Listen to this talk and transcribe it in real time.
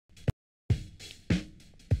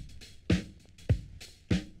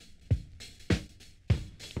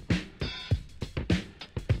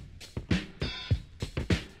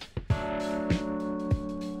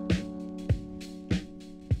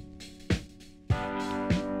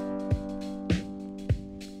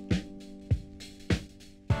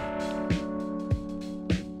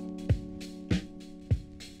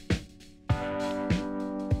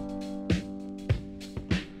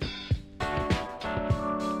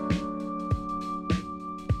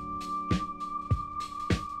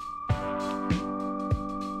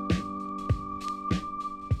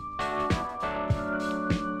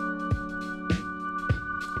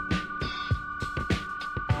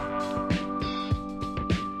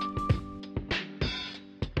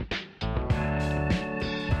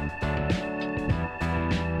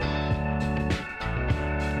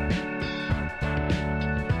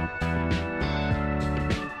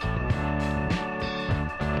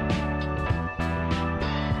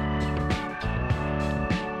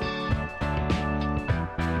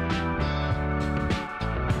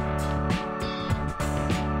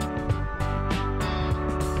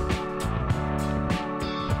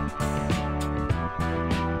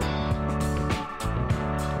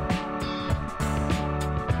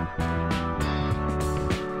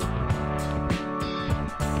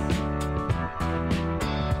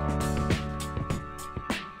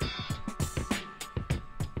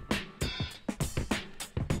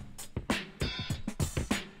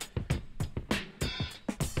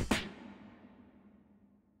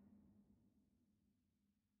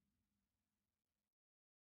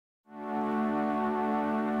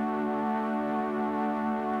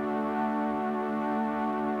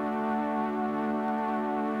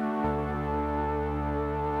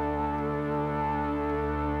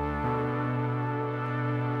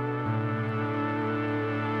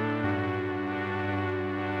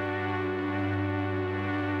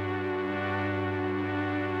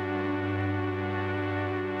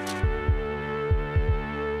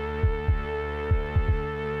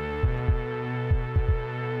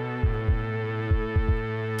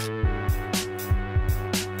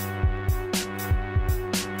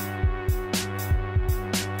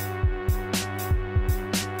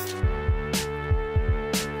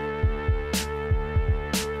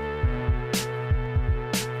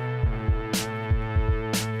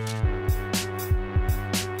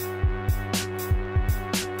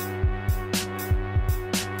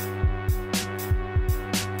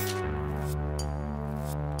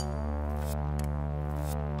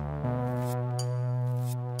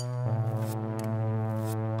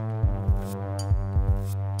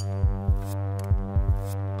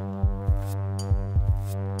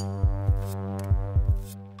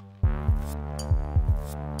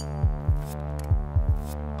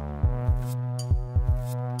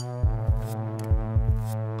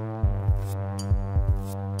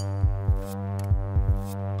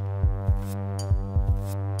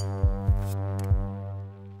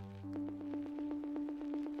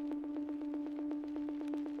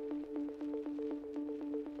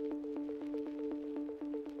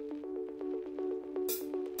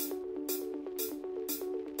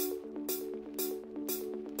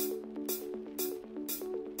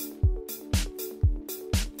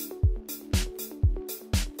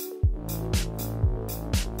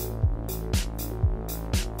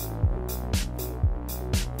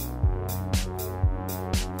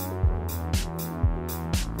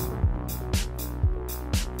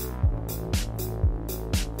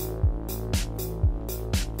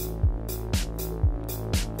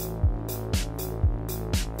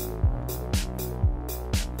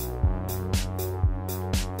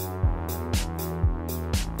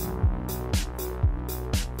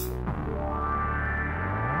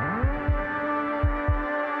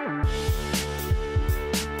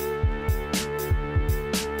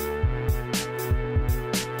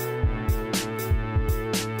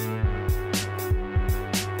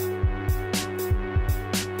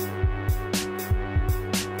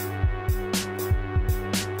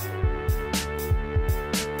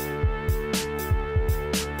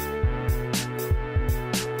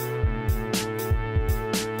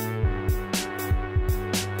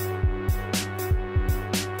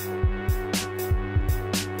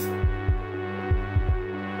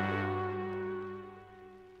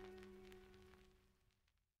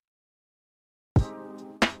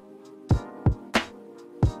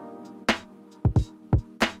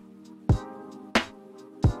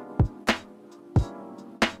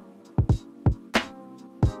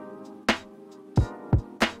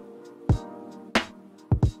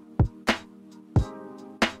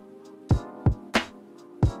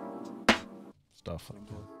off.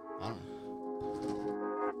 I don't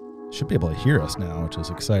know. Should be able to hear us now, which is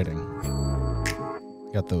exciting.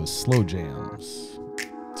 Got those slow jams.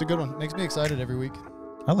 It's a good one. Makes me excited every week.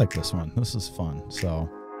 I like this one. This is fun. So,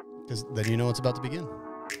 because then you know it's about to begin.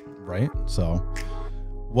 Right? So,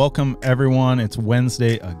 welcome everyone. It's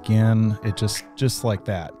Wednesday again. It just like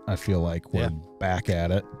that. I feel like we're back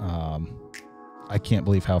at it. I can't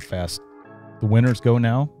believe how fast the winters go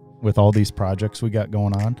now with all these projects we got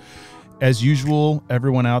going on. As usual,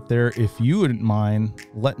 everyone out there, if you wouldn't mind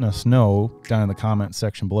letting us know down in the comment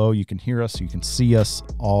section below, you can hear us, you can see us,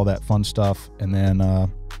 all that fun stuff, and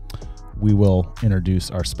then we will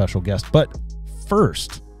introduce our special guest. But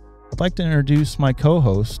first, I'd like to introduce my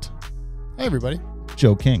co-host. Hey, everybody.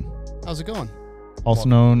 Joe King. How's it going? Also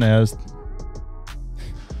known as...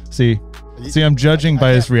 See, I'm judging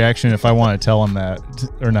by his reaction if I want to tell him that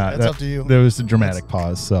or not. That's up to you. There was a dramatic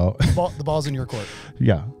pause, so... The ball's in your court.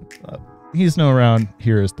 Yeah. He's known around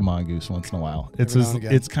here as the Mongoose once in a while.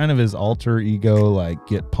 It's kind of his alter ego, like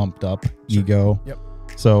get pumped up ego. Yep.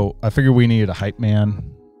 So I figured we needed a hype man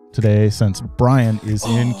today since Brian is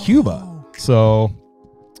in Cuba. So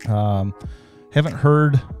haven't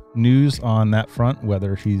heard news on that front,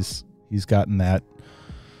 whether he's gotten that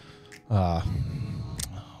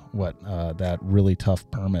that really tough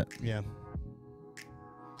permit. Yeah.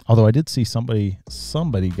 Although I did see somebody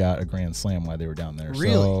got a grand slam while they were down there.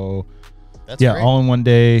 Really? So that's yeah, great. all in one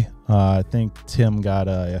day. I think Tim got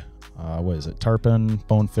a tarpon,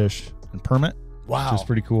 bonefish, and permit. Wow, which is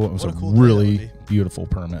pretty cool. It was a cool really beautiful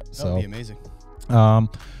permit. That would be amazing. I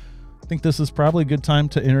think this is probably a good time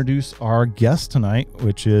to introduce our guest tonight,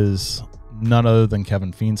 which is none other than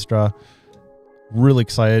Kevin Feenstra. Really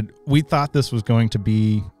excited. We thought this was going to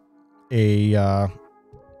be an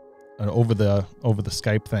over the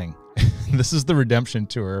Skype thing. This is the redemption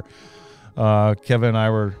tour. Kevin and I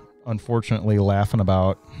were unfortunately laughing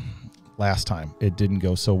about last time. It didn't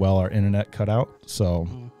go so well. Our internet cut out. So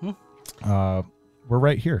we're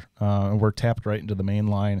right here. We're tapped right into the main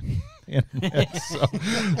line.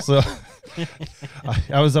 so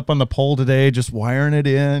I was up on the pole today just wiring it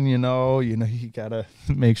in, you got to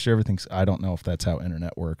make sure everything's, I don't know if that's how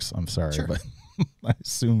internet works. I'm sorry, but I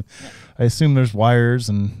assume there's wires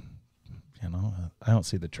and I don't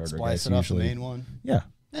see the charter guys usually. Off the main one. Yeah.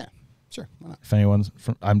 Yeah. Sure. Why not? If anyone's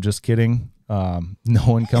from, I'm just kidding. No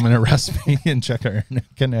one come and arrest me and check our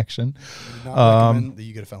internet connection. I do not recommend that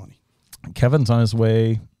you get a felony. Kevin's on his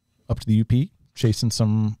way up to the UP chasing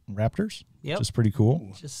some raptors. Yep. Which is pretty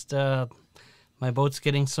cool. Just my boat's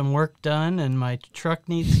getting some work done and my truck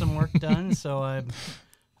needs some work done. So I'm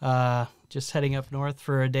just heading up north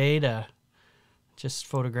for a day to just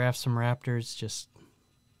photograph some raptors.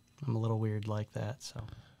 I'm a little weird like that. So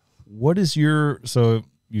what is so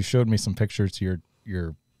you showed me some pictures to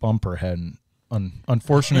your bumper had an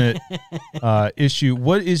unfortunate issue.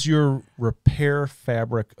 What is your repair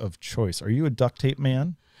fabric of choice? Are you a duct tape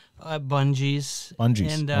man? Bungees.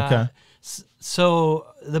 And, okay. So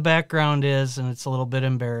the background is, and it's a little bit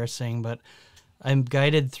embarrassing, but I'm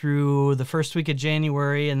guided through the first week of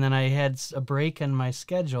January, and then I had a break in my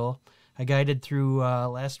schedule. I guided through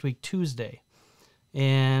last week, Tuesday.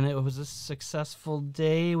 And it was a successful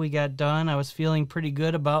day. We got done. I was feeling pretty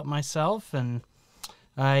good about myself, and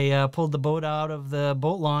I pulled the boat out of the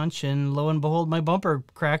boat launch, and lo and behold, my bumper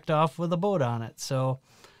cracked off with a boat on it. So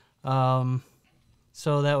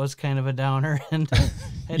that was kind of a downer, and I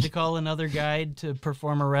had to call another guide to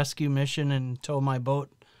perform a rescue mission and tow my boat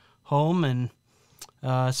home. And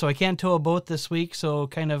so I can't tow a boat this week, so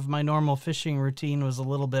kind of my normal fishing routine was a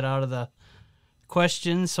little bit out of the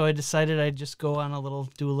question, so I decided I'd just go on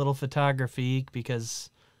do a little photography because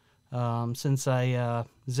since I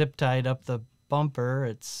zip tied up the bumper,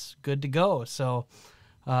 it's good to go. So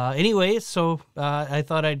anyway, I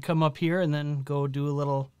thought I'd come up here and then go do a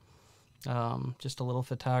little just a little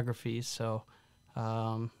photography. So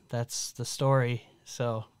that's the story.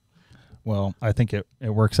 So well, I think it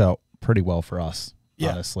works out pretty well for us.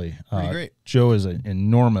 Yeah, honestly, pretty great. Joe is an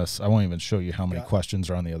enormous. I won't even show you how many questions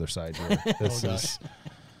are on the other side here. This is.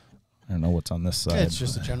 I don't know what's on this side. Yeah, it's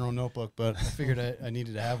just a general notebook, but I figured I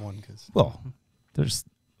needed to have one because. Well, there's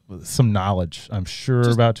some knowledge I'm sure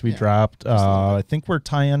about to be dropped. I think we're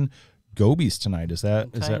tying gobies tonight. Is that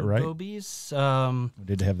right? Gobies. We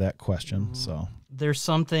did have that question. So there's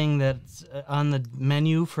something that's on the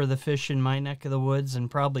menu for the fish in my neck of the woods, and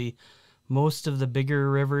probably most of the bigger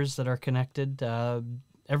rivers that are connected.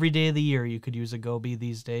 Every day of the year you could use a goby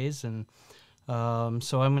these days. And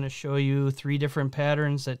so I'm going to show you 3 different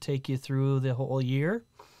patterns that take you through the whole year.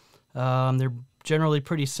 They're generally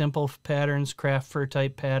pretty simple patterns, craft fur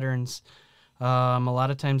type patterns. A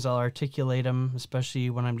lot of times I'll articulate them, especially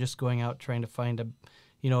when I'm just going out trying to find a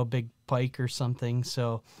big pike or something.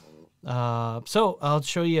 So I'll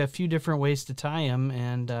show you a few different ways to tie them,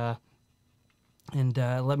 and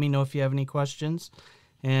let me know if you have any questions,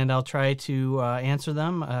 and I'll try to answer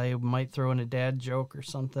them. I might throw in a dad joke or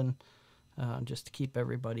something, just to keep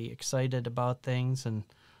everybody excited about things, and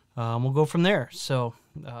we'll go from there. So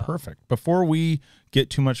perfect. Before we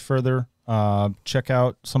get too much further, check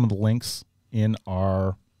out some of the links in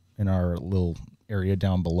our little area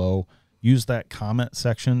down below. Use that comment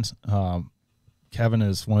sections. Kevin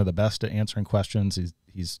is one of the best at answering questions.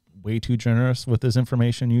 He's way too generous with his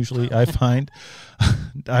information usually, I find.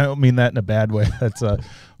 I don't mean that in a bad way. That's a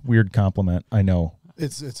weird compliment, I know.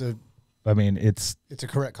 It's a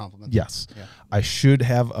correct compliment. Yes. Yeah. I should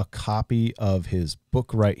have a copy of his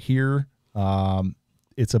book right here.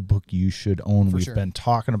 It's a book you should own. We've been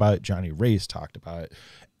talking about it. Johnny Ray's talked about it.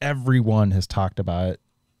 Everyone has talked about it.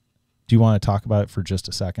 Do you want to talk about it for just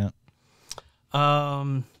a second?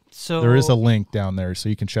 So there is a link down there, so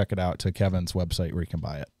you can check it out to Kevin's website where you can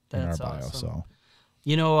buy it in our bio. Awesome.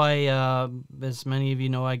 So, I, as many of you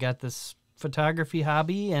know, I got this photography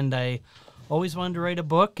hobby, and I always wanted to write a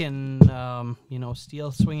book, and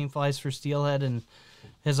steel swinging flies for steelhead, and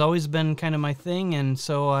has always been kind of my thing. And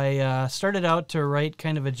so I started out to write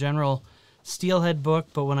kind of a general steelhead book,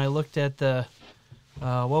 but when I looked at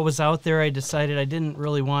what was out there, I decided I didn't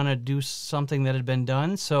really want to do something that had been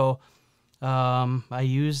done. So I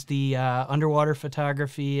used the underwater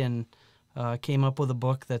photography and came up with a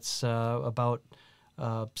book that's about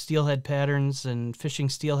steelhead patterns and fishing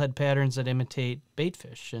steelhead patterns that imitate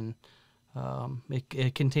baitfish. And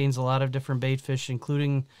it contains a lot of different baitfish,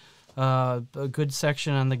 including a good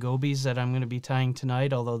section on the gobies that I'm going to be tying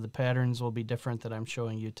tonight, although the patterns will be different that I'm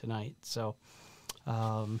showing you tonight. So,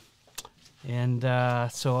 so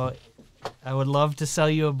I would love to sell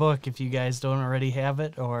you a book if you guys don't already have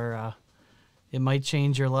it, or it might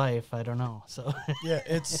change your life. I don't know. So yeah,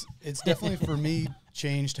 it's definitely for me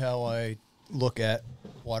changed how I look at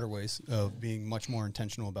waterways, of being much more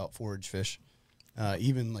intentional about forage fish.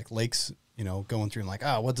 Even like lakes, going through and like,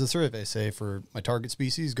 what's the survey say for my target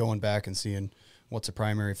species? Going back and seeing what's a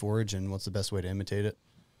primary forage and what's the best way to imitate it,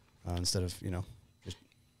 instead of just.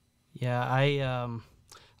 Yeah,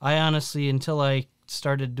 I honestly, until I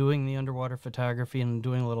started doing the underwater photography and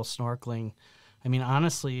doing a little snorkeling, I mean,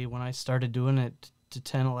 honestly, when I started doing it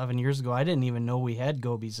 10, 11 years ago, I didn't even know we had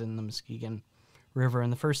gobies in the Muskegon River.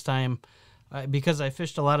 And the first time, because I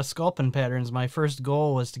fished a lot of sculpin patterns, my first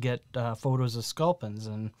goal was to get photos of sculpins.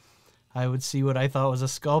 And I would see what I thought was a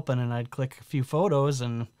sculpin, and I'd click a few photos,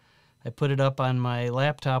 and I put it up on my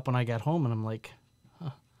laptop when I got home, and I'm like,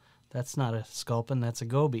 that's not a sculpin, that's a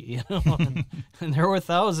goby. And there were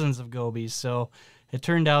thousands of gobies. So it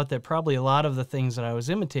turned out that probably a lot of the things that I was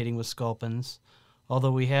imitating was sculpins.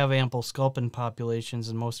 Although we have ample sculpin populations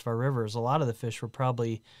in most of our rivers, a lot of the fish were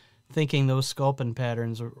probably thinking those sculpin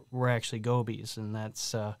patterns were actually gobies. And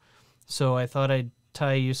that's so I thought I'd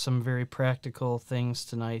tie you some very practical things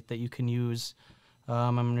tonight that you can use.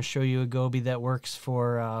 I'm going to show you a goby that works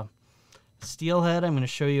for steelhead. I'm going to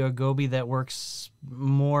show you a goby that works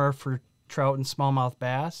more for trout and smallmouth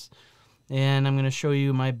bass. And I'm going to show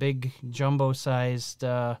you my big jumbo-sized,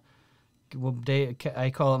 I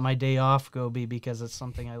call it my day off goby because it's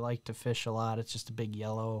something I like to fish a lot. It's just a big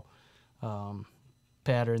yellow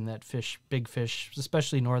pattern that big fish,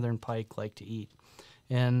 especially northern pike, like to eat.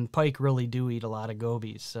 And pike really do eat a lot of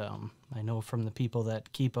gobies. I know from the people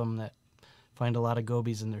that keep them that find a lot of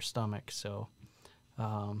gobies in their stomach. So,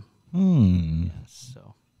 so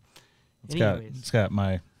it's got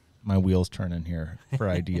my wheels turning here for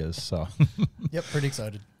ideas. So, yep, pretty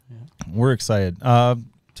excited. Yeah. We're excited.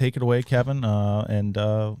 Take it away, Kevin. We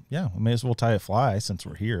may as well tie a fly since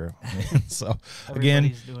we're here. So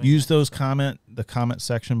again, use the comment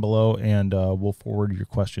section below, and we'll forward your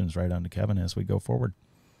questions right on to Kevin as we go forward.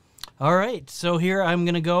 All right. So here I'm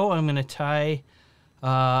going to tie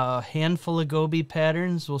a handful of goby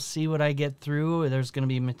patterns. We'll see what I get through. There's going to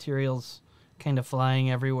be materials kind of flying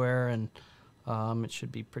everywhere, and it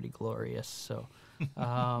should be pretty glorious. So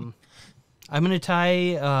I'm going to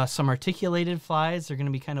tie some articulated flies. They're going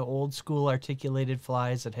to be kind of old school articulated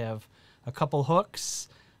flies that have a couple hooks,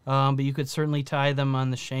 but you could certainly tie them on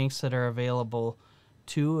the shanks that are available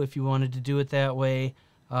too if you wanted to do it that way.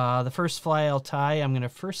 The first fly I'll tie, I'm going to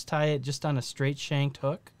first tie it just on a straight shanked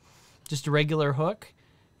hook, just a regular hook,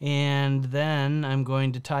 and then I'm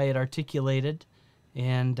going to tie it articulated.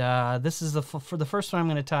 And this is for the first one I'm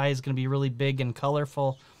going to tie is going to be really big and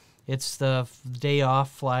colorful. It's the day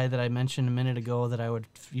off fly that I mentioned a minute ago that I would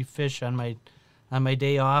fish on my on my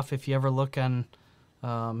day off, if you ever look on,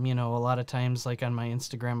 you know, a lot of times like on my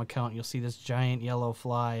Instagram account, you'll see this giant yellow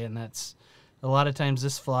fly, and that's a lot of times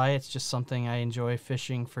this fly, it's just something I enjoy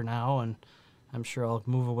fishing for now, and I'm sure I'll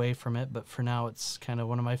move away from it, but for now it's kind of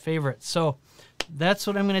one of my favorites. So that's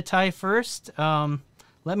what I'm going to tie first.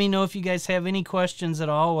 Let me know if you guys have any questions at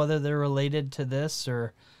all, whether they're related to this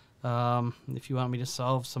or if you want me to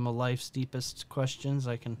solve some of life's deepest questions,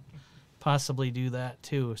 I can possibly do that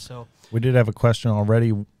too. So we did have a question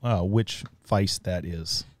already, which vise that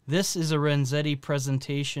is. This is a Renzetti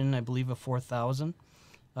presentation, I believe a 4000.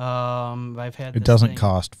 I've had. It doesn't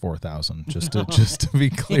cost 4,000. Just to be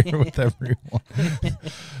clear with everyone,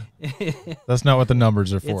 that's not what the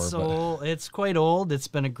numbers are for. It's quite old. It's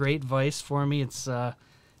been a great vise for me. It's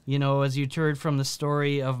you know, as you heard from the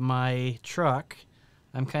story of my truck,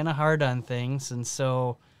 I'm kind of hard on things, and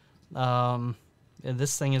so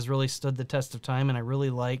this thing has really stood the test of time, and I really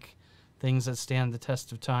like things that stand the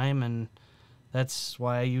test of time, and that's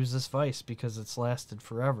why I use this vise, because it's lasted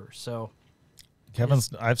forever. So.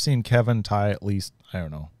 I've seen Kevin tie at least, I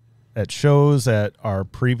don't know, at shows, at our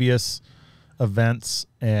previous events,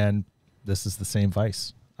 and this is the same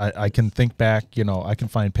vise. I can think back, you know, I can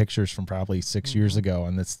find pictures from probably 6 years ago,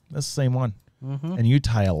 and it's the same one. And you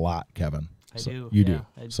tie a lot, Kevin. I do. You do.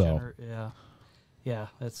 Yeah.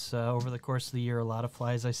 It's over the course of the year, a lot of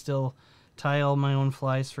flies. I still tie all my own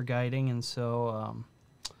flies for guiding, and so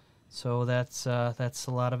that's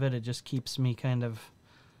a lot of it. It just keeps me kind of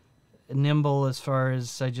nimble, as far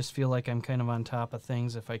as I just feel like I'm kind of on top of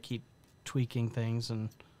things if I keep tweaking things, and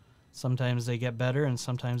sometimes they get better and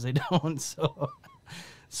sometimes they don't.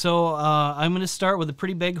 So I'm going to start with a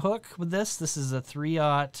pretty big hook with this. This is a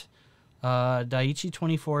 3/0 Daiichi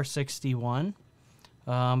 2461,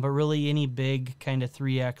 but really any big kind of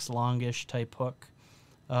 3X longish type hook.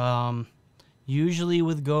 Usually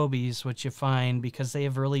with gobies, what you find, because they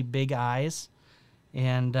have really big eyes,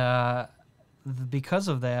 and because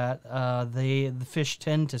of that, the fish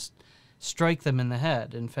tend to strike them in the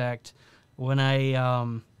head. In fact, when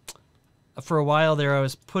for a while there, I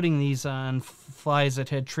was putting these on flies that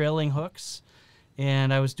had trailing hooks,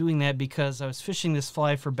 and I was doing that because I was fishing this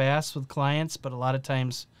fly for bass with clients, but a lot of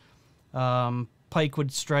times pike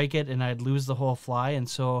would strike it and I'd lose the whole fly, and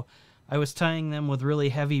so I was tying them with really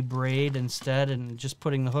heavy braid instead and just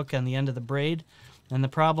putting the hook on the end of the braid. And the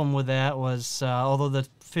problem with that was, although the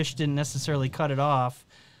fish didn't necessarily cut it off,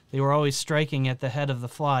 they were always striking at the head of the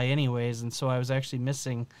fly anyways, and so I was actually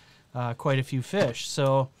missing quite a few fish.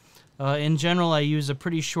 So in general, I use a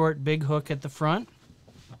pretty short, big hook at the front,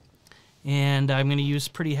 and I'm going to use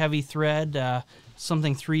pretty heavy thread,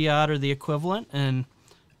 something 3/0 or the equivalent, and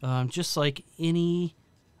just like any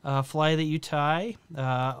fly that you tie,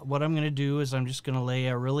 what I'm going to do is I'm just going to lay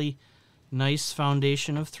a really nice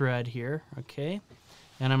foundation of thread here, okay?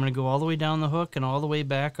 And I'm going to go all the way down the hook and all the way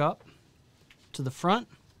back up to the front,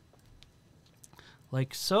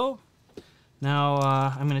 like so. Now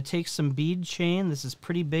I'm going to take some bead chain. This is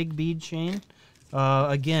pretty big bead chain.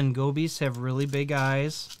 Again, gobies have really big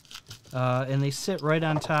eyes, and they sit right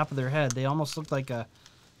on top of their head. They almost look like a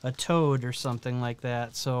toad or something like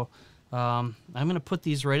that. So I'm going to put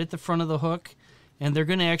these right at the front of the hook, and they're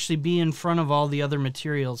going to actually be in front of all the other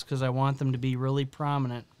materials because I want them to be really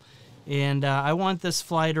prominent. And I want this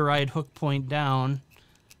fly to ride hook point down,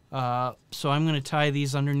 so I'm going to tie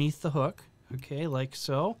these underneath the hook, okay, like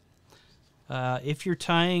so. If you're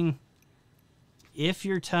tying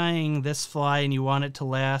this fly and you want it to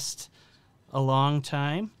last a long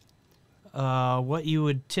time, what you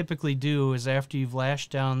would typically do is, after you've lashed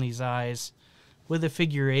down these eyes with a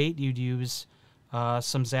figure 8, you'd use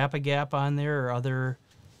some Zap-A-Gap on there or other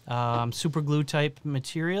super glue type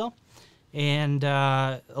material. And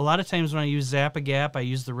a lot of times when I use Zap-A-Gap, I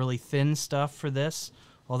use the really thin stuff for this,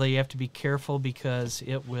 although you have to be careful because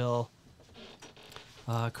it will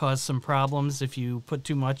cause some problems if you put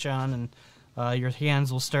too much on, and your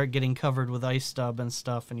hands will start getting covered with ice stub and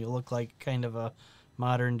stuff, and you look like kind of a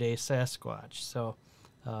modern day Sasquatch.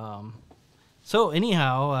 So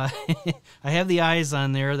anyhow, I have the eyes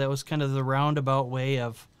on there. That was kind of the roundabout way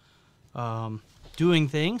of doing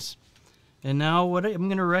things. And now what I'm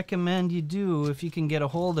going to recommend you do, if you can get a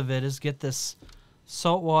hold of it, is get this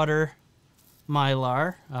saltwater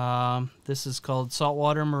mylar. This is called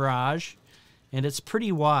Saltwater Mirage, and it's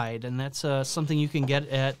pretty wide, and that's something you can get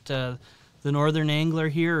at the Northern Angler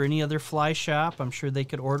here or any other fly shop. I'm sure they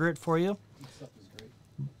could order it for you.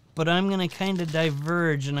 But I'm going to kind of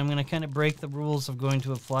diverge, and I'm going to kind of break the rules of going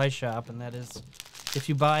to a fly shop, and that is, if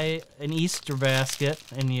you buy an Easter basket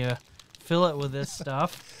and you fill it with this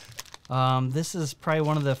stuff, this is probably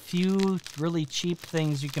one of the few really cheap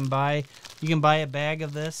things you can buy You can buy a bag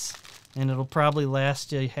of this, and it'll probably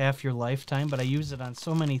last you half your lifetime, but I use it on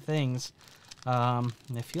so many things. I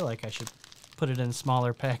feel like I should put it in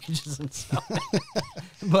smaller packages and stuff.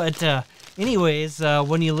 But anyways,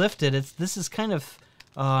 when you lift it, this is kind of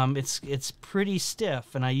it's pretty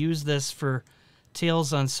stiff, and I use this for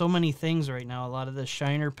tails on so many things right now. A lot of the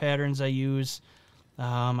shiner patterns I use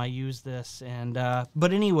this, and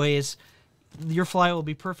but anyways, your fly will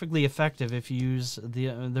be perfectly effective if you use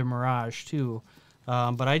the Mirage too.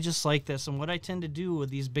 But I just like this, and what I tend to do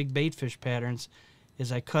with these big baitfish patterns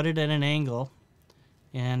is I cut it at an angle,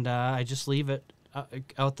 and I just leave it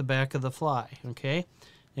out the back of the fly, okay?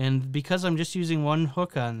 And because I'm just using one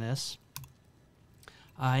hook on this,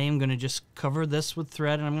 I am going to just cover this with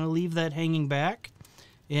thread, and I'm going to leave that hanging back.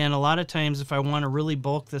 And a lot of times, if I want to really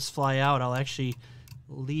bulk this fly out, I'll actually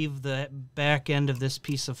leave the back end of this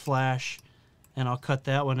piece of flash, and I'll cut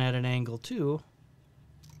that one at an angle too.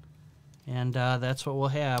 And that's what we'll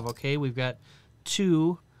have, okay? We've got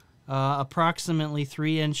two approximately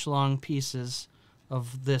 3-inch long pieces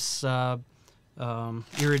of this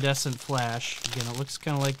iridescent flash. Again, it looks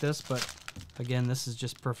kind of like this, but again, this is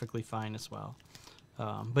just perfectly fine as well.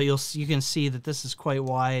 But you can see that this is quite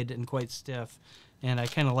wide and quite stiff, and I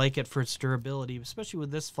kind of like it for its durability, especially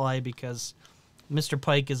with this fly, because Mr.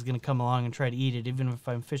 Pike is going to come along and try to eat it, even if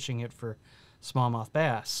I'm fishing it for smallmouth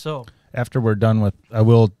bass. So after we're done with, I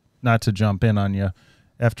will, not to jump in on you,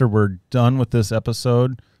 after we're done with this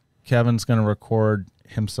episode, Kevin's going to record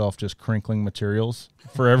himself just crinkling materials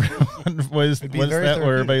for everyone. What is that what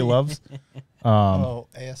everybody loves?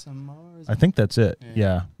 ASMR? I think that's it.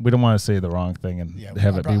 Yeah. We don't want to say the wrong thing and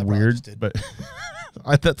have it be weird, but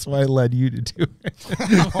that's why I led you to do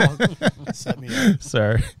it. Set me up.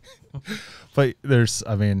 Sorry. But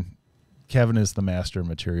Kevin is the master of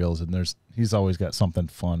materials, and he's always got something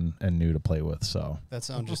fun and new to play with. So that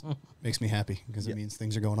sound just makes me happy because it means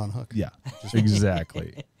things are going on hook. Yeah,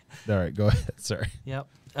 exactly. All right, go ahead. Sorry. Yep.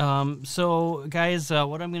 So, guys,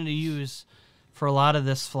 what I'm going to use for a lot of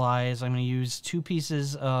this fly is I'm going to use 2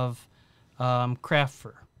 pieces of craft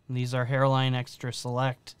fur. And these are Hairline Extra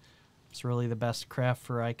Select. It's really the best craft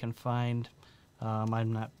fur I can find.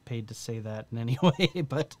 I'm not paid to say that in any way,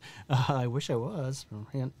 but I wish I was.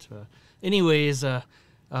 Hint. Anyways,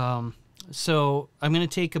 so I'm going to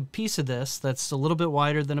take a piece of this that's a little bit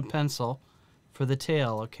wider than a pencil for the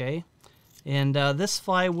tail, okay? And this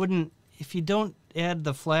fly wouldn't, if you don't add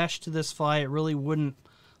the flash to this fly, it really wouldn't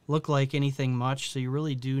look like anything much, so you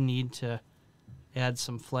really do need to add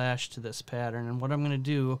some flash to this pattern. And what I'm going to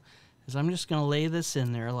do is I'm just going to lay this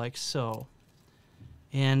in there like so.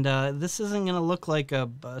 And this isn't going to look like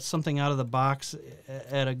something out of the box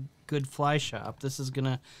at a good fly shop. This is going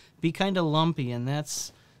to be kind of lumpy, and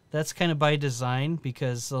that's kind of by design,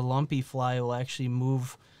 because the lumpy fly will actually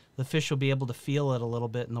move. The fish will be able to feel it a little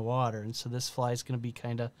bit in the water, and so this fly is going to be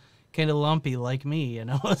kind of lumpy like me, you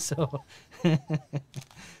know.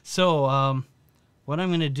 So, what I'm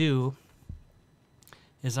going to do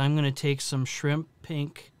is I'm going to take some shrimp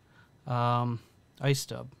pink ice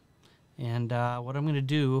dub. And what I'm going to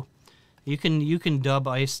do, you can dub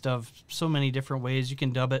ice dub so many different ways. You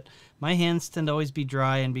can dub it. My hands tend to always be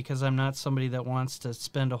dry, and because I'm not somebody that wants to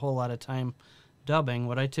spend a whole lot of time dubbing,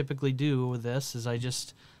 what I typically do with this is I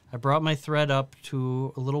brought my thread up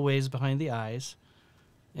to a little ways behind the eyes,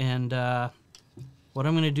 and what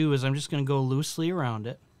I'm going to do is I'm just going to go loosely around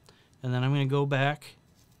it, and then I'm going to go back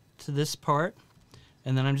to this part,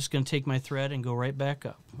 and then I'm just going to take my thread and go right back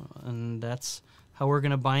up, and that's how we're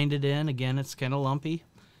going to bind it in. Again, it's kind of lumpy,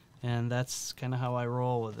 and that's kind of how I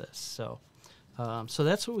roll with this. So so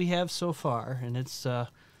that's what we have so far, and it's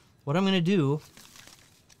what I'm going to do.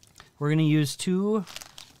 We're going to use 2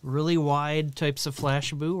 really wide types of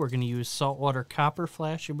Flashabou. We're going to use saltwater copper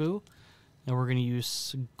Flashabou, and we're going to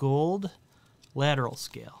use gold lateral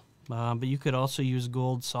scale. But you could also use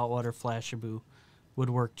gold saltwater Flashabou. Would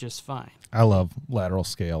work just fine. I love lateral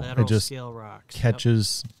scale. Lateral it just scale rocks.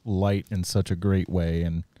 catches light in such a great way,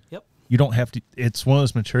 and yep. You don't have to. It's one of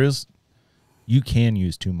those materials you can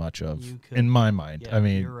use too much of, in my mind. Yeah,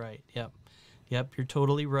 you're right. Yep, you're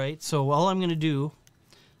totally right. So all I'm going to do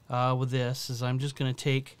with this is I'm just going to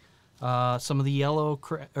take some of the yellow,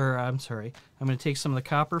 I'm going to take some of the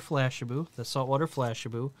copper Flashabou, the saltwater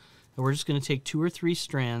Flashabou, and we're just going to take 2 or 3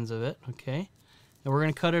 strands of it, okay? And we're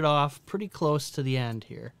going to cut it off pretty close to the end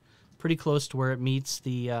here, pretty close to where it meets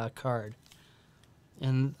the card.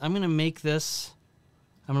 And I'm going to make this,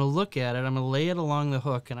 I'm going to look at it, I'm going to lay it along the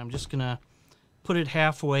hook, and I'm just going to put it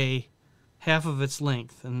half of its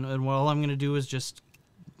length. And all I'm going to do is just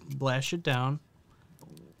lash it down,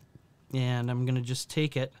 and I'm going to just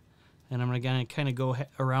take it, And I'm going to kind of go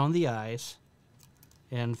around the eyes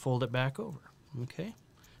and fold it back over. Okay.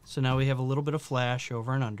 So now we have a little bit of flash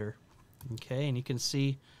over and under. Okay. And you can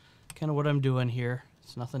see kind of what I'm doing here.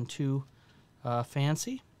 It's nothing too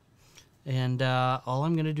fancy. And all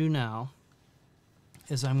I'm going to do now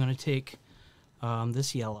is I'm going to take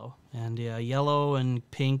this yellow. And yellow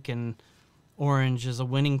and pink and orange is a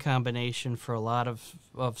winning combination for a lot of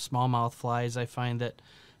smallmouth flies. I find that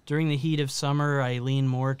during the heat of summer, I lean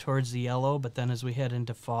more towards the yellow, but then as we head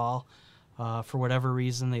into fall, for whatever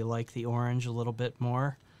reason, they like the orange a little bit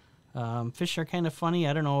more. Fish are kind of funny.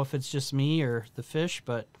 I don't know if it's just me or the fish,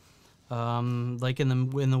 but like in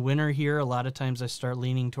the winter here, a lot of times I start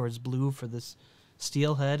leaning towards blue for this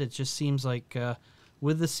steelhead. It just seems like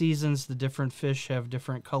with the seasons, the different fish have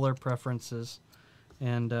different color preferences,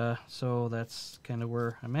 and so that's kind of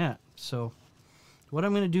where I'm at. So what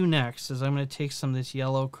I'm going to do next is I'm going to take some of this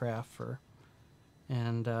yellow craft fur,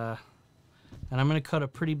 and I'm going to cut a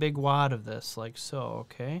pretty big wad of this, like so,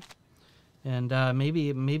 okay? And maybe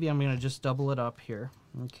I'm going to just double it up here,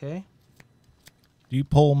 okay? Do you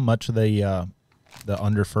pull much of the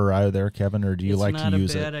under fur out of there, Kevin, or do you like to use it?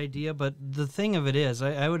 It's not a bad idea, but the thing of it is,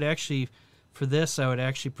 I would actually, for this, I would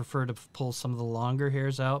actually prefer to pull some of the longer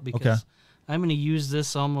hairs out because I'm going to use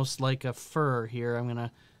this almost like a fur here. I'm going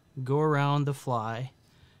to go around the fly,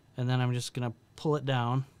 and then I'm just going to pull it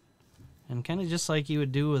down, and kind of just like you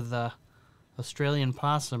would do with Australian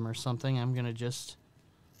possum or something, I'm going to just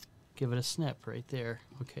give it a snip right there,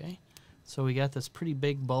 okay? So we got this pretty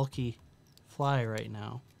big, bulky fly right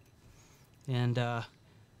now. And,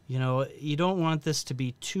 you know, you don't want this to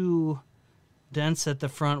be too dense at the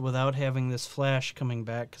front without having this flash coming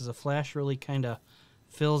back, because the flash really kind of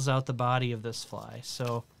fills out the body of this fly.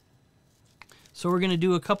 So we're going to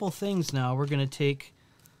do a couple things now. We're going to take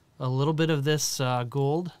a little bit of this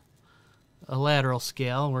gold, a lateral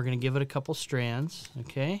scale. We're going to give it a couple strands,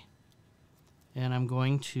 okay? And I'm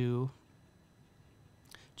going to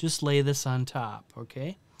just lay this on top,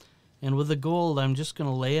 okay? And with the gold, I'm just going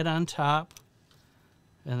to lay it on top,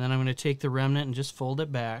 and then I'm going to take the remnant and just fold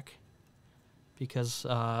it back, because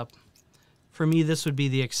for me, this would be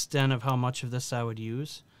the extent of how much of this I would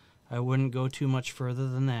use. I wouldn't go too much further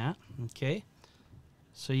than that, okay?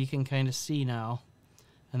 So you can kind of see now.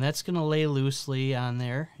 And that's going to lay loosely on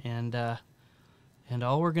there, and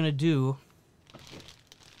all we're going to do,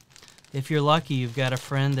 if you're lucky, you've got a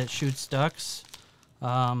friend that shoots ducks.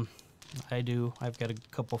 I do. I've got a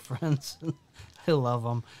couple friends. I love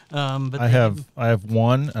them. But I have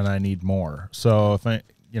one, and I need more. So if I,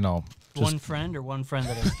 just one friend or one friend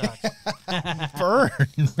that has ducks. Burn,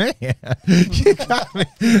 man, you got me.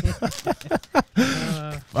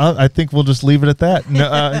 I think we'll just leave it at that.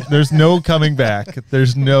 No, there's no coming back.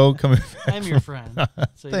 There's no coming back. I'm your friend,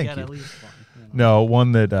 so you got at least one. No,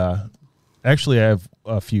 one that actually I have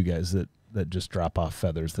a few guys that just drop off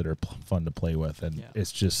feathers that are fun to play with, and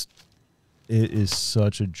it is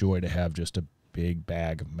such a joy to have just a big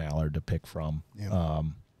bag of mallard to pick from. Yeah.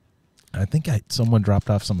 I think someone dropped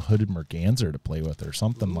off some hooded merganser to play with or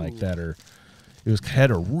something like that, or it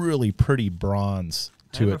had a really pretty bronze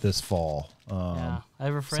to it this fall. I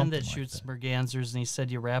have a friend that shoots mergansers, and he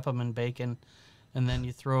said you wrap them in bacon, and then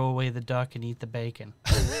you throw away the duck and eat the bacon.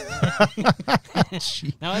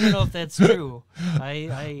 Now, I don't know if that's true.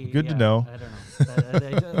 Good to know. I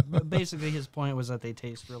don't know. Basically, his point was that they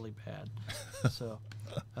taste really bad. So,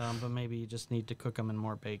 but maybe you just need to cook them in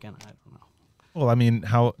more bacon. I don't know. Well, I mean,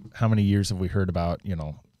 how many years have we heard about,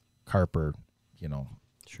 carp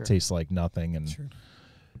tastes like nothing? And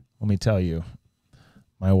let me tell you,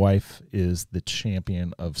 my wife is the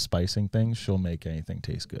champion of spicing things. She'll make anything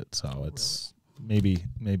taste good. So it's maybe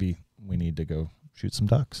we need to go shoot some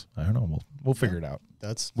ducks. I don't know. We'll figure it out.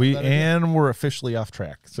 We're officially off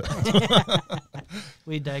track. So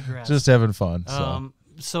we digress. Just having fun.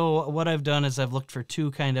 So what I've done is I've looked for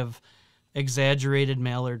two kind of exaggerated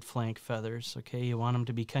mallard flank feathers. Okay, you want them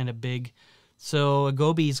to be kind of big. So a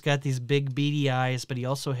goby's got these big beady eyes, but he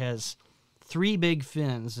also has 3 big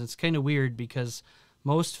fins. It's kind of weird because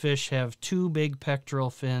most fish have 2 big pectoral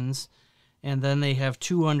fins, and then they have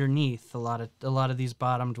 2 underneath. A lot of these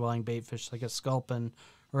bottom dwelling bait fish, like a sculpin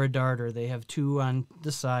or a darter, they have 2 on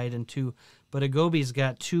the side and 2. But a goby's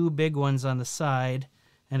got 2 big ones on the side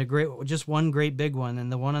and just one great big one, and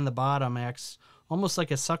the one on the bottom acts almost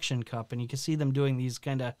like a suction cup, and you can see them doing these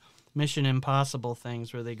kind of Mission Impossible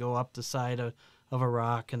things where they go up the side of a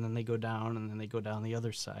rock, and then they go down, and then they go down the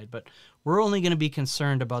other side. But we're only going to be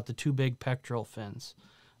concerned about the 2 big pectoral fins,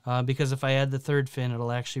 because if I add the 3rd fin,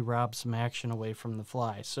 it'll actually rob some action away from the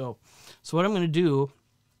fly. So what I'm going to do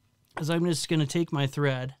is I'm just going to take my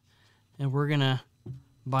thread, and we're going to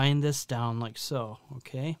bind this down like so,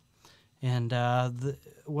 okay? And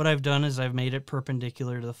what I've done is I've made it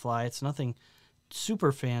perpendicular to the fly. It's nothing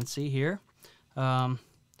super fancy here. And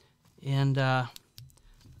then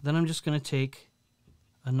I'm just going to take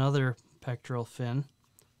another pectoral fin,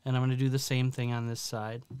 and I'm going to do the same thing on this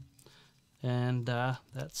side. And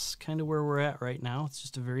that's kind of where we're at right now. It's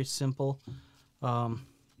just a very simple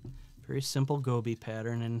goby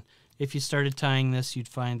pattern. And if you started tying this, you'd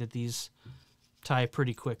find that these tie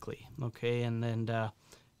pretty quickly, okay? And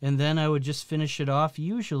then I would just finish it off.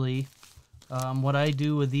 Usually, what I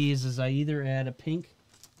do with these is I either add a pink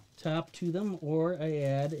top to them, or I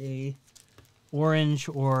add a orange,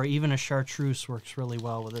 or even a chartreuse works really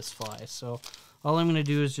well with this fly. So all I'm going to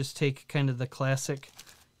do is just take kind of the classic.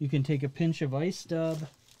 You can take a pinch of ice dub.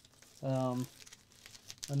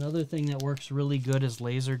 Another thing that works really good is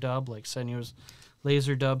laser dub, like Senyor's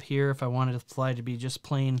laser dub here. If I wanted the fly to be just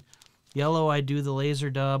plain yellow, I do the laser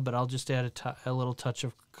dub, but I'll just add a little touch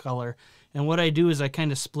of color. And what I do is I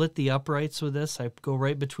kind of split the uprights with this. I go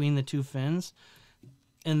right between the two fins,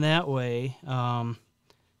 and that way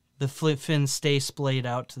the fins stay splayed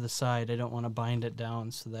out to the side. I don't want to bind it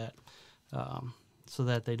down so that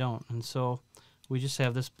they don't. And so we just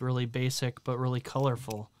have this really basic but really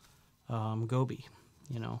colorful goby,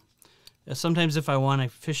 you know. Sometimes if I want to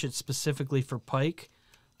fish it specifically for pike,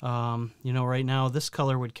 you know, right now this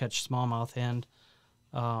color would catch smallmouth and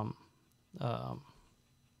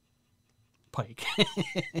pike.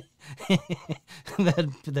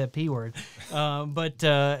 that P word. But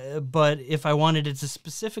if I wanted it to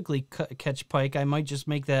specifically catch pike, I might just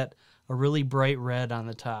make that a really bright red on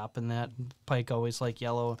the top, and that pike always like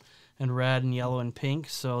yellow and red and yellow and pink.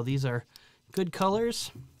 So these are good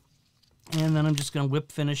colors. And then I'm just going to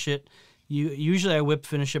whip finish it. Usually I whip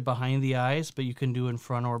finish it behind the eyes, but you can do in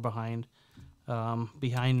front or behind.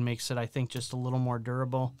 Behind makes it, I think, just a little more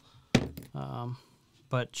durable.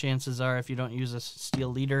 But chances are, if you don't use a steel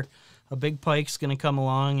leader, a big pike's going to come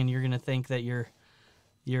along, and you're going to think that you're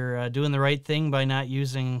doing the right thing by not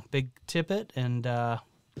using big tippet, and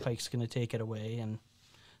pike's going to take it away, and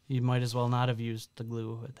you might as well not have used the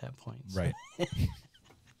glue at that point. So. Right.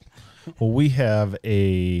 Well, we have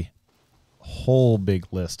a whole big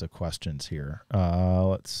list of questions here.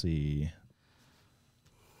 Let's see.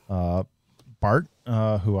 Bart,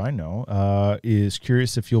 who I know, is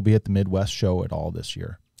curious if you'll be at the Midwest show at all this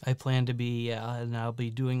year. I plan to be, and I'll be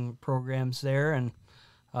doing programs there, and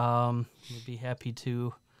we'd be happy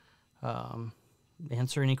to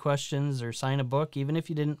answer any questions or sign a book, even if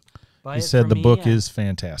you didn't buy it. He said from the me. book is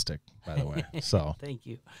fantastic, by the way. So thank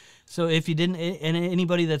you. So if you didn't, and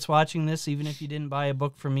anybody that's watching this, even if you didn't buy a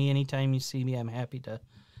book from me, anytime you see me, I'm happy to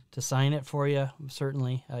sign it for you.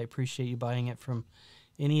 Certainly, I appreciate you buying it from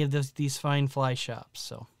any of these fine fly shops.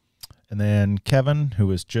 So, and then Kevin, who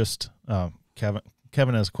was just Kevin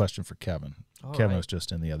has a question for Kevin. All Kevin right. was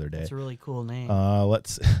just in the other day. That's a really cool name.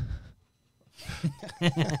 Let's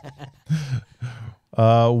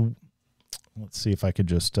see if I could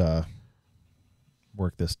just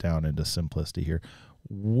work this down into simplicity here.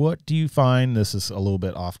 What do you find? This is a little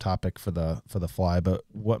bit off topic for the fly, but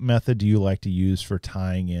what method do you like to use for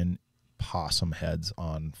tying in possum heads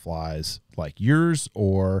on flies like yours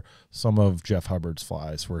or some of Jeff Hubbard's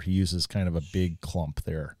flies, where he uses kind of a big clump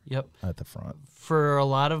there? Yep. At the front. For a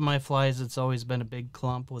lot of my flies, it's always been a big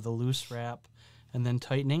clump with a loose wrap and then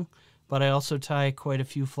tightening. But I also tie quite a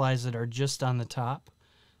few flies that are just on the top,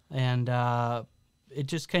 and it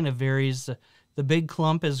just kind of varies. The big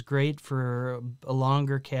clump is great for a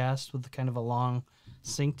longer cast with kind of a long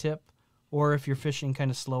sink tip, or if you're fishing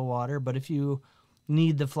kind of slow water. But if you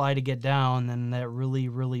need the fly to get down, then that really,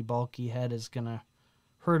 really bulky head is going to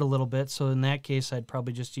hurt a little bit. So in that case, I'd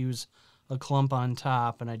probably just use a clump on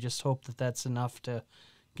top, and I just hope that that's enough to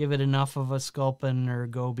give it enough of a sculpin or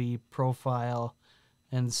goby profile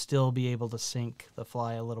and still be able to sink the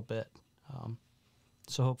fly a little bit.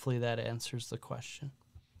 So hopefully that answers the question.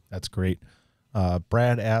 That's great.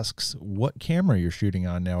 Brad asks what camera you're shooting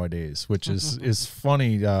on nowadays, which is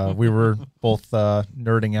funny. We were both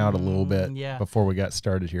nerding out a little bit before we got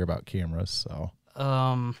started here about cameras.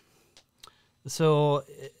 So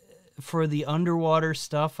for the underwater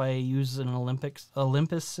stuff, I use an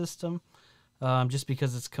Olympus system, just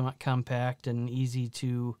because it's compact and easy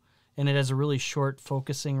to, and it has a really short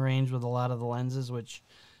focusing range with a lot of the lenses, which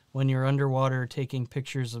when you're underwater taking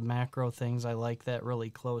pictures of macro things, I like that really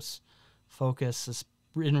close focus.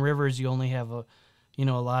 In rivers, you only have a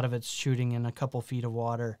lot of it's shooting in a couple feet of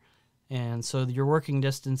water, and so your working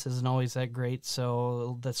distance isn't always that great,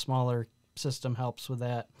 so the smaller system helps with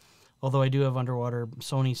that. Although I do have underwater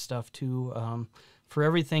Sony stuff too, for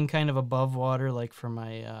everything kind of above water, like for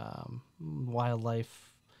my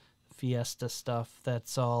wildlife Fiesta stuff,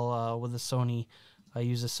 that's all with a Sony. I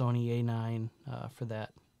use a Sony A9 for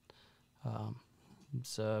that.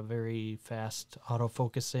 It's a very fast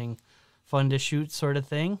autofocusing, fun to shoot sort of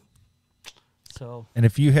thing. So, and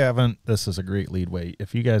if you haven't, this is a great leadway.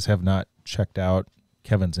 If you guys have not checked out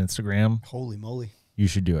Kevin's Instagram, holy moly, you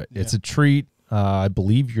should do it. Yeah. It's a treat. I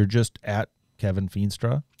believe you're just at Kevin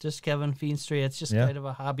Feenstra. Just Kevin Feenstra. It's just kind of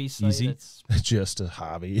a hobby site. Easy. It's just a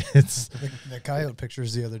hobby. It's the coyote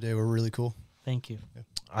pictures the other day were really cool. Thank you.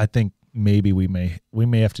 I think maybe we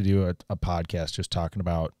may have to do a podcast just talking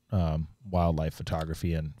about wildlife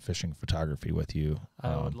photography and fishing photography with you.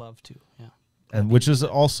 I would love to. Yeah. And which is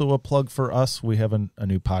also a plug for us. We have a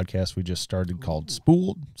new podcast we just started called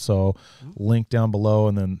Spooled. So link down below,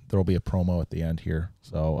 and then there'll be a promo at the end here.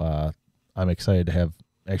 So I'm excited to have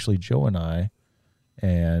actually Joe and I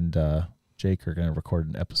and Jake are going to record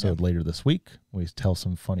an episode later this week. We tell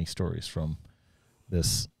some funny stories from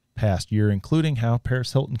this past year, including how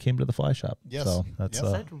Paris Hilton came to the fly shop. Yes. So that's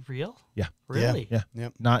Is that real? Yeah. Really? Yeah.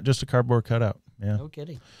 Yep. Not just a cardboard cutout. Yeah. No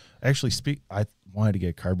kidding. Actually, I wanted to get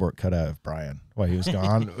a cardboard cutout of Brian while he was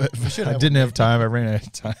gone. should I have didn't have time. I ran out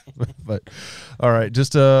of time. But all right,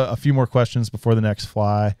 just a few more questions before the next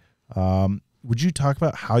fly. Would you talk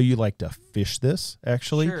about how you like to fish this?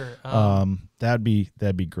 Actually, Sure. That'd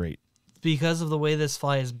be great. Because of the way this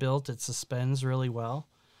fly is built, it suspends really well.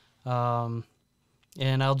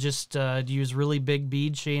 And I'll just use really big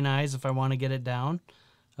bead chain eyes if I want to get it down.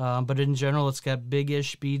 But in general, it's got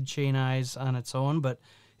big-ish bead chain eyes on its own. But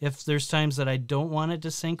if there's times that I don't want it to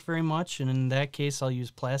sink very much, and in that case, I'll use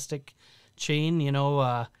plastic chain. You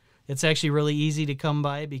know, it's actually really easy to come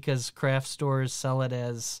by because craft stores sell it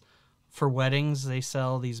as, for weddings, they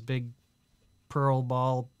sell these big pearl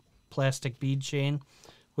ball plastic bead chain,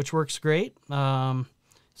 which works great.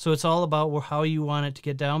 So it's all about how you want it to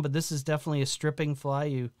get down. But this is definitely a stripping fly.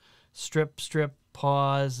 You strip,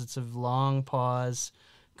 pause. It's a long pause.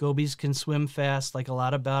 Gobies can swim fast, like a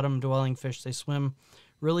lot of bottom-dwelling fish. They swim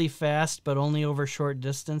really fast, but only over short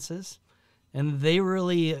distances. And they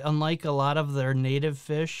really, unlike a lot of their native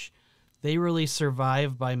fish, they really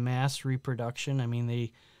survive by mass reproduction. I mean,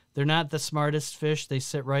 they're not the smartest fish. They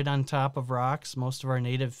sit right on top of rocks. Most of our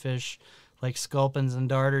native fish, like sculpins and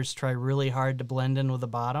darters, try really hard to blend in with the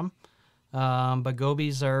bottom. But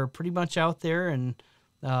gobies are pretty much out there, and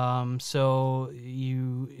so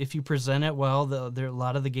if you present it well, a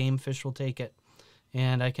lot of the game fish will take it.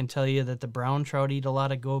 And I can tell you that the brown trout eat a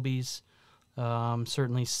lot of gobies,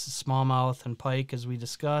 certainly smallmouth and pike, as we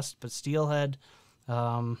discussed, but steelhead,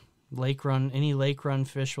 any lake run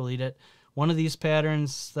fish will eat it. One of these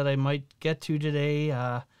patterns that I might get to today,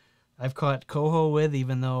 I've caught coho with,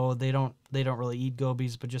 even though they don't really eat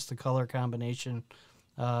gobies, but just the color combination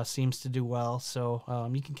seems to do well. So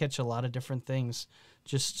you can catch a lot of different things.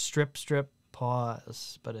 Just strip,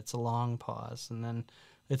 pause, but it's a long pause. And then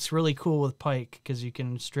it's really cool with pike because you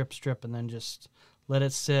can strip, and then just let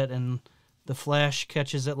it sit, and the flash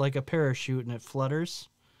catches it like a parachute, and it flutters.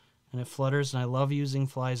 And I love using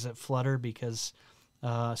flies that flutter because,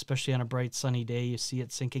 especially on a bright sunny day, you see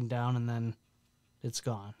it sinking down, and then it's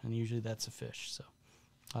gone. And usually that's a fish. So,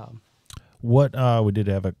 we did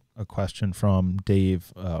have a question from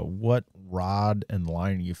Dave. What rod and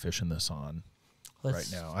line are you fishing this on right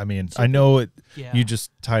now? I mean, I know you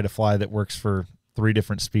just tied a fly that works for 3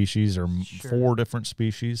 different species or 4 different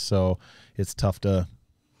species, so it's tough to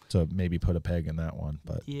maybe put a peg in that one.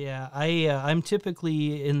 But yeah, I'm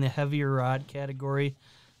typically in the heavier rod category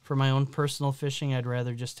for my own personal fishing. I'd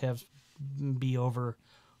rather just be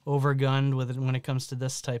overgunned with it when it comes to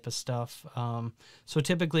this type of stuff. So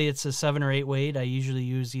typically it's a 7 or 8 weight. I usually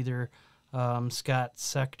use either Scott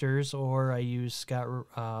Sectors or I use Scott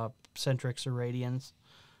Centrics or Radians.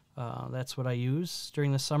 That's what I use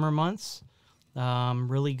during the summer months.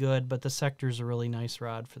 Really good, but the Sector's a really nice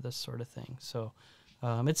rod for this sort of thing. So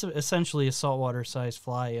it's essentially a saltwater size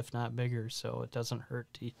fly, if not bigger, so it doesn't hurt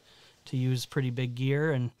to use pretty big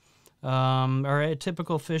gear. And our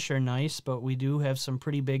typical fish are nice, but we do have some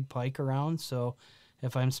pretty big pike around, so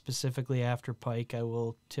if I'm specifically after pike, I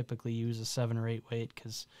will typically use a 7 or 8 weight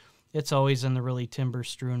because it's always in the really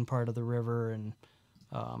timber-strewn part of the river, and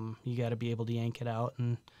you got to be able to yank it out.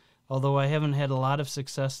 And although I haven't had a lot of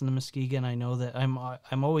success in the Muskegon, I know that I'm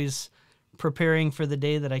always preparing for the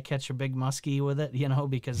day that I catch a big muskie with it,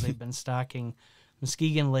 because they've been stocking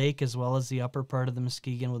Muskegon Lake as well as the upper part of the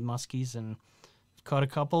Muskegon with muskies, and I've caught a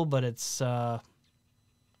couple, but it's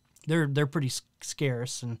they're pretty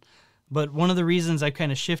scarce. But one of the reasons I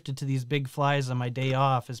kind of shifted to these big flies on my day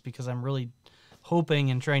off is because I'm really hoping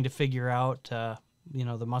and trying to figure out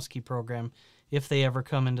the muskie program, if they ever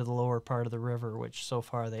come into the lower part of the river, which so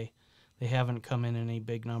far they haven't come in any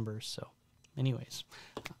big numbers. So anyways,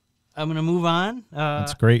 I'm going to move on.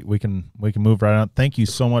 That's great. We can move right on. Thank you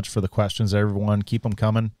so much for the questions, everyone. Keep them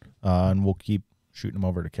coming, and we'll keep shooting them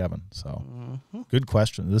over to Kevin. So good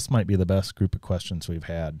question. This might be the best group of questions we've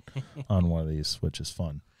had on one of these, which is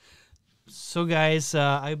fun. So guys,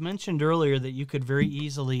 I mentioned earlier that you could very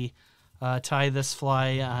easily tie this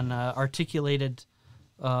fly on articulated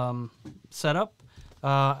setup.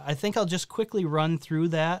 I think I'll just quickly run through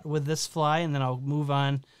that with this fly, and then I'll move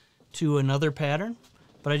on to another pattern.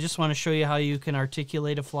 But I just want to show you how you can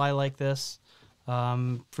articulate a fly like this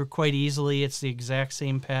for quite easily. It's the exact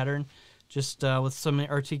same pattern, just with some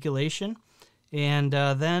articulation. And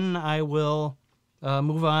then I will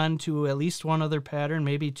move on to at least one other pattern,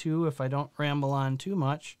 maybe two if I don't ramble on too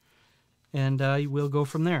much. And we'll go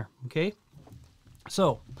from there, okay?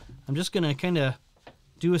 So I'm just going to kind of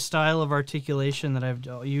do a style of articulation that I've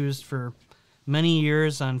used for many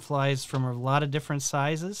years on flies from a lot of different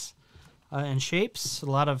sizes and shapes, a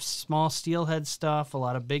lot of small steelhead stuff, a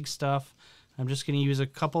lot of big stuff. I'm just going to use a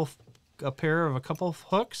pair of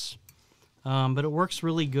hooks, but it works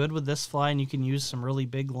really good with this fly, and you can use some really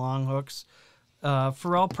big long hooks.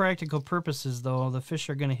 For all practical purposes, though, the fish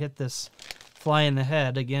are going to hit this fly in the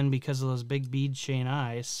head, again, because of those big bead chain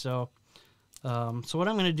eyes. So what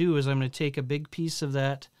I'm going to do is I'm going to take a big piece of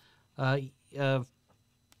that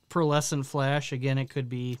pearlescent flash. Again, it could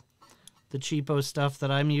be the cheapo stuff that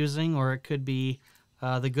I'm using, or it could be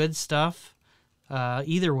the good stuff.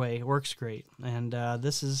 Either way, it works great. And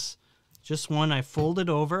this is just one I folded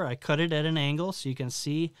over. I cut it at an angle so you can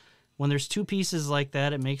see when there's two pieces like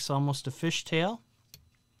that, it makes almost a fishtail.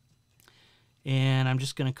 And I'm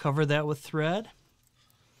just going to cover that with thread.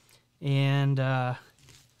 And I'm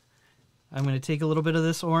going to take a little bit of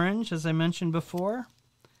this orange, as I mentioned before,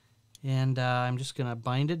 and I'm just going to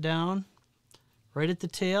bind it down right at the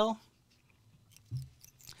tail.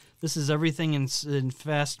 This is everything in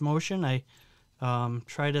fast motion. I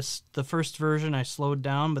the first version I slowed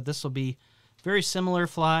down, but this will be very similar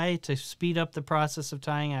fly. To speed up the process of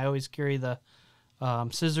tying, I always carry the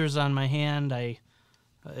scissors on my hand.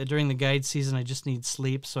 During the guide season, I just need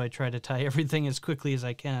sleep, so I try to tie everything as quickly as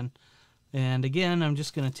I can. And again, I'm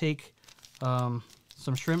just going to take some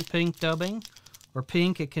shrimp pink dubbing, or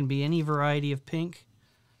pink. It can be any variety of pink.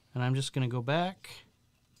 And I'm just going to go back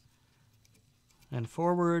and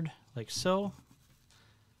forward like so.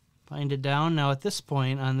 Bind it down. Now at this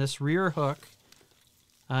point on this rear hook,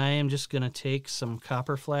 I am just going to take some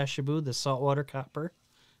copper flashabou, the saltwater copper.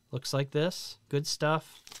 Looks like this. Good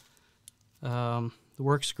stuff. It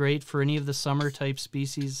works great for any of the summer type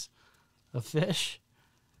species of fish.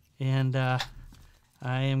 And I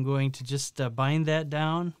am going to just bind that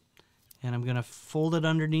down, and I'm going to fold it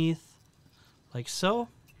underneath like so.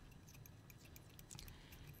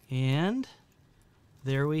 And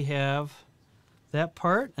there we have that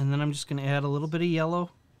part. And then I'm just going to add a little bit of yellow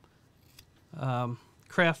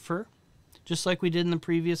craft fur, just like we did in the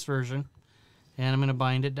previous version. And I'm going to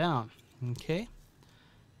bind it down. Okay.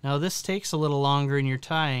 Now this takes a little longer in your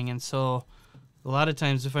tying, and so a lot of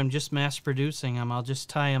times if I'm just mass producing them, I'll just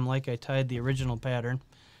tie them like I tied the original pattern,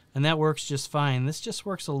 and that works just fine. This just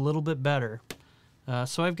works a little bit better.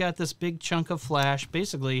 So I've got this big chunk of flash.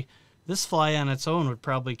 Basically, this fly on its own would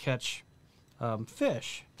probably catch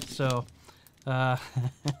fish. So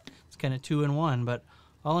it's kind of 2 in 1, but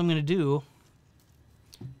all I'm going to do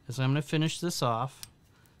is I'm going to finish this off.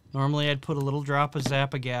 Normally I'd put a little drop of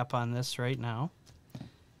Zap-A-Gap on this right now.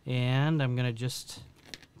 And I'm going to just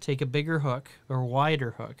take a bigger hook, or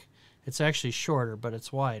wider hook. It's actually shorter, but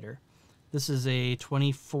it's wider. This is a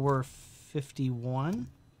 2451.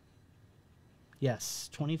 Yes,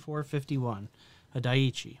 2451, a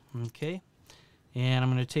Daiichi. Okay. And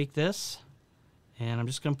I'm going to take this, and I'm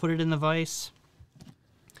just going to put it in the vise.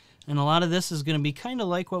 And a lot of this is going to be kind of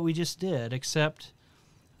like what we just did, except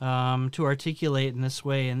to articulate in this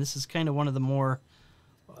way. And this is kind of one of the more,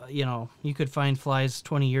 you could find flies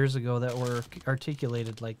 20 years ago that were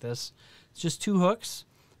articulated like this. It's just 2 hooks.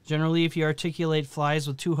 Generally, if you articulate flies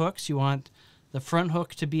with 2 hooks, you want the front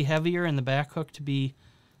hook to be heavier and the back hook to be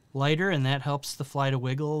lighter, and that helps the fly to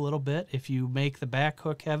wiggle a little bit. If you make the back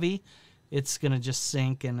hook heavy, it's going to just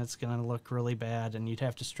sink and it's going to look really bad, and you'd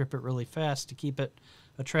have to strip it really fast to keep it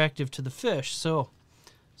attractive to the fish. So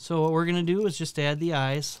what we're going to do is just add the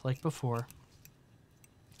eyes like before,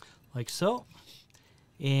 like so.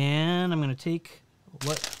 And I'm going to take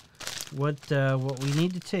what we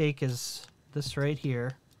need to take is this right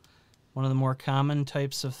here, one of the more common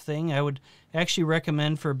types of thing. I would actually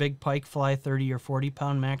recommend for a big pike fly 30 or 40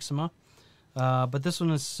 pound maxima. But this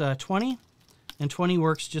one is 20, and 20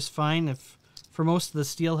 works just fine. If for most of the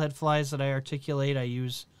steelhead flies that I articulate, I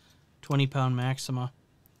use 20-pound Maxima.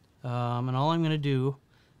 And all I'm going to do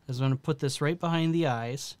is I'm going to put this right behind the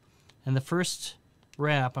eyes, and the first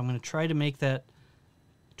wrap, I'm going to try to make that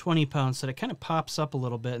 20 pounds so that it kind of pops up a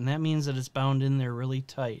little bit, and that means that it's bound in there really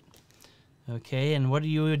tight. Okay, and what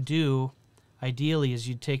you would do, ideally, is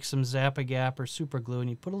you'd take some Zap-A-Gap or super glue, and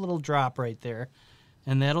you put a little drop right there,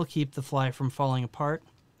 and that'll keep the fly from falling apart.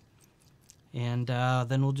 And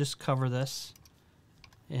then we'll just cover this,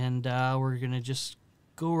 and we're going to just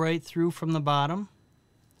go right through from the bottom,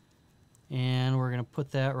 and we're going to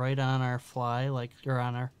put that right on our fly, or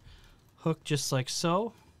on our hook, just like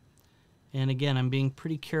so. And again, I'm being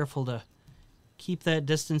pretty careful to keep that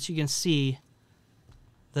distance. You can see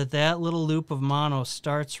that little loop of mono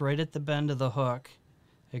starts right at the bend of the hook.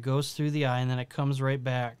 It goes through the eye, and then it comes right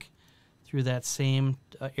back through that same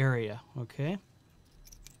area, okay?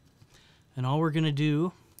 And all we're going to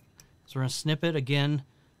do is we're going to snip it. Again,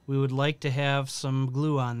 we would like to have some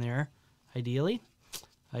glue on there, ideally.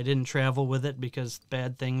 I didn't travel with it because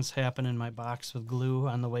bad things happen in my box with glue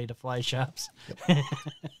on the way to fly shops.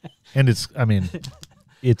 And it's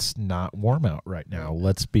not warm out right now.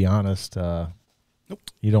 Let's be honest. Nope.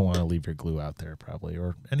 You don't want to leave your glue out there, probably,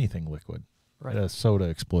 or anything liquid. Right. I had a soda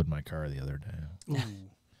explode in my car the other day.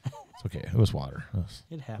 It's okay. It was water.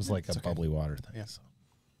 It happens. It was like a bubbly water thing. Yeah. So.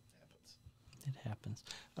 It happens.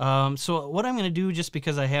 So what I'm going to do, just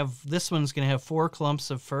because I have, this one's going to have 4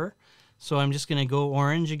 clumps of fur, so I'm just going to go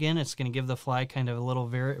orange again. It's going to give the fly kind of a little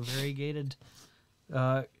variegated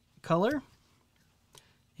color.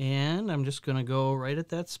 And I'm just going to go right at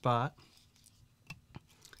that spot.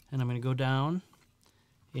 And I'm going to go down.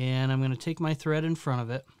 And I'm going to take my thread in front of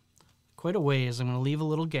it quite a ways. I'm going to leave a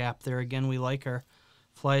little gap there. Again, we like our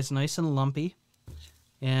flies nice and lumpy.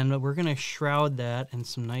 And we're going to shroud that in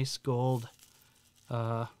some nice gold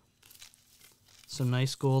lateral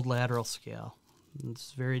scale.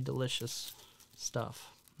 It's very delicious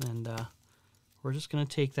stuff. And we're just going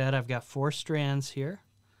to take that. I've got 4 strands here.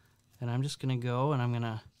 And I'm just going to go and I'm going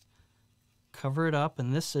to cover it up.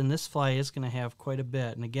 And this fly is going to have quite a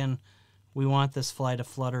bit. And again, we want this fly to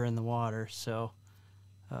flutter in the water. So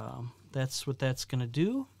that's what that's going to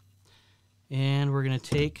do. And we're going to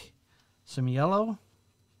take some yellow.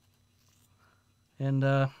 And,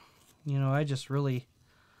 this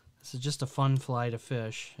is just a fun fly to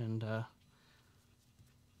fish. And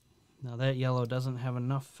now that yellow doesn't have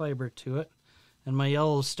enough fiber to it. And my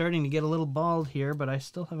yellow is starting to get a little bald here, but I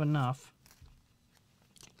still have enough.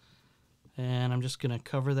 And I'm just going to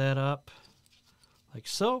cover that up like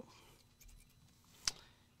so.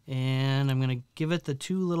 And I'm going to give it the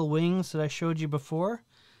 2 little wings that I showed you before.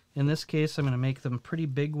 In this case, I'm going to make them pretty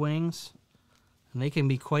big wings. And they can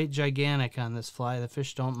be quite gigantic on this fly. The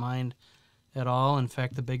fish don't mind at all. In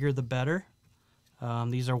fact, the bigger the better.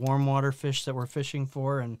 These are warm water fish that we're fishing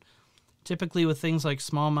for, and typically with things like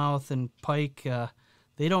smallmouth and pike,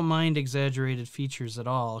 they don't mind exaggerated features at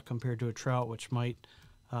all compared to a trout, which might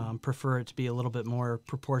prefer it to be a little bit more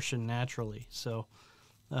proportioned naturally. So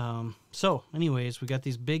anyways, we got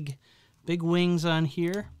these big wings on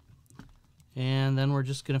here, and then we're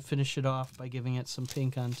just going to finish it off by giving it some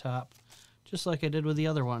pink on top, just like I did with the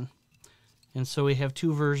other one. And so we have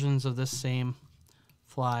 2 versions of this same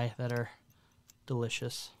fly that are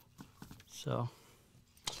delicious. So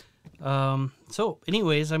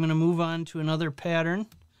anyways, I'm going to move on to another pattern.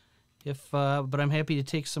 But I'm happy to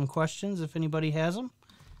take some questions if anybody has them.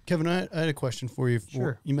 Kevin, I had a question for you.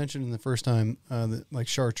 Sure. You mentioned in the first time that like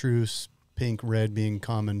chartreuse, pink, red being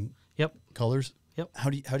common colors. Yep. How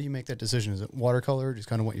do you make that decision? Is it watercolor, just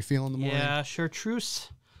kind of what you feel in the morning? Yeah, chartreuse.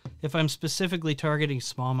 If I'm specifically targeting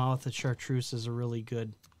smallmouth, the chartreuse is a really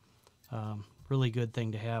good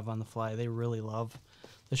thing to have on the fly. They really love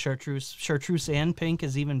the chartreuse. Chartreuse and pink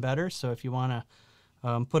is even better. So if you want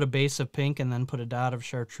to put a base of pink and then put a dot of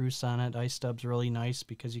chartreuse on it, ice stub's really nice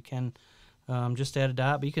because you can just add a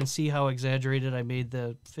dot. But you can see how exaggerated I made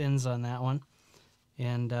the fins on that one,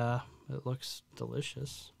 and it looks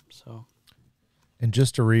delicious. So. And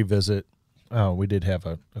just to revisit, we did have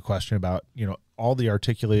a question about, all the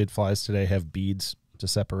articulated flies today have beads to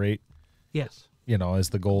separate. Yes. Is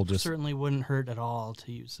the goal just... Certainly wouldn't hurt at all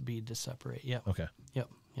to use the bead to separate. Yep. Okay. Yep,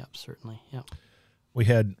 certainly. Yep.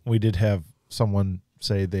 We did have someone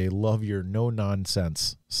say they love your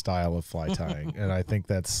no-nonsense style of fly tying, and I think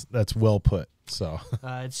that's well put. So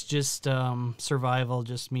it's just survival,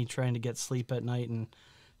 just me trying to get sleep at night and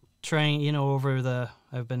trying,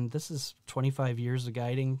 this is 25 years of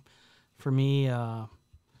guiding for me.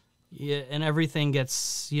 And everything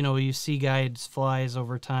gets, you see guides flies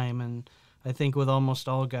over time, and I think with almost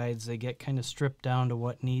all guides, they get kind of stripped down to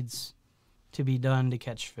what needs to be done to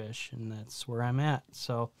catch fish, and that's where I'm at.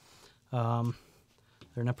 So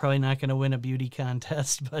they're probably not going to win a beauty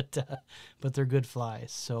contest, but they're good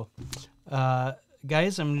flies. So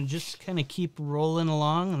guys, I'm going to just kind of keep rolling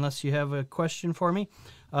along unless you have a question for me.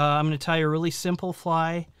 I'm going to tie a really simple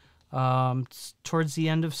fly towards the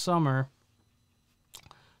end of summer.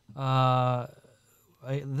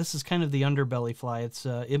 This is kind of the underbelly fly. It's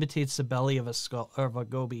imitates the belly of a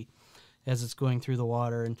goby as it's going through the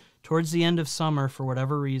water. And towards the end of summer, for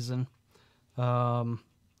whatever reason, I'm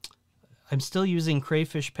still using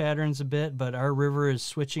crayfish patterns a bit, but our river is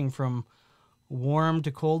switching from warm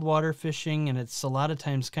to cold water fishing, and it's a lot of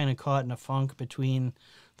times kind of caught in a funk between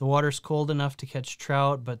the water's cold enough to catch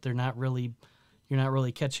trout, but you're not really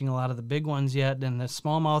catching a lot of the big ones yet, and the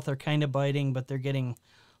smallmouth are kind of biting, but they're getting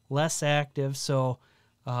less active. So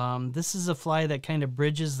this is a fly that kind of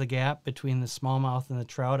bridges the gap between the smallmouth and the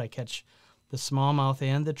trout. I catch the smallmouth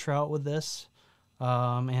and the trout with this,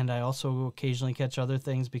 and I also occasionally catch other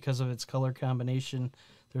things because of its color combination.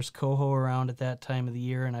 There's coho around at that time of the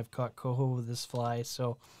year, and I've caught coho with this fly.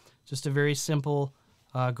 So just a very simple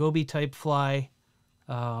goby type fly.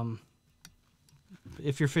 If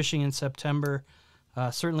you're fishing in September,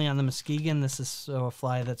 certainly on the Muskegon, this is a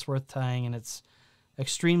fly that's worth tying, and it's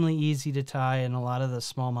extremely easy to tie, and a lot of the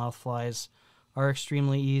smallmouth flies are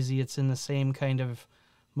extremely easy. It's in the same kind of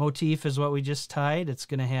motif as what we just tied. It's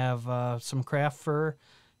going to have some craft fur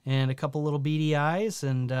and a couple little beady eyes,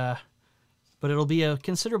 and but it'll be a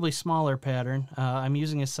considerably smaller pattern. I'm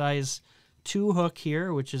using a size 2 hook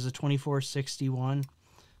here, which is a 2461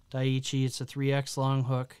 Daiichi. It's a 3X long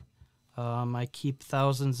hook. I keep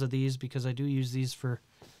thousands of these because I do use these for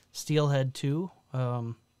steelhead too.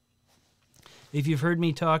 If you've heard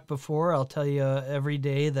me talk before, I'll tell you every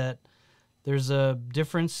day that there's a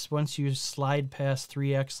difference once you slide past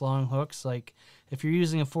 3X long hooks. Like if you're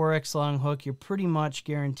using a 4X long hook, you're pretty much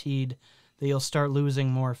guaranteed that you'll start losing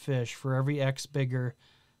more fish. For every X bigger,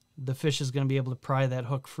 the fish is going to be able to pry that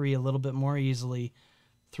hook free a little bit more easily.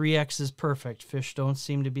 3X is perfect. Fish don't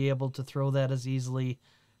seem to be able to throw that as easily.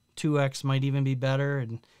 2X might even be better,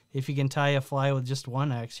 and if you can tie a fly with just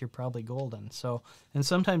 1X, you're probably golden. So, and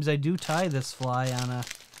sometimes I do tie this fly on a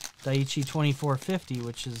Daiichi 2450,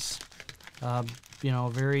 which is,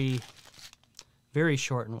 very, very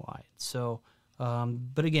short and wide. So,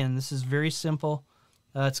 but again, this is very simple.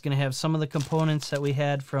 It's going to have some of the components that we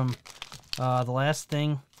had from the last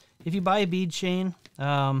thing. If you buy a bead chain,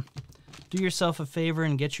 do yourself a favor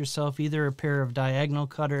and get yourself either a pair of diagonal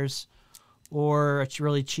cutters or a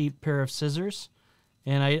really cheap pair of scissors.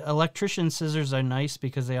 And electrician scissors are nice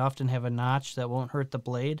because they often have a notch that won't hurt the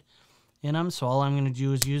blade in them. So all I'm going to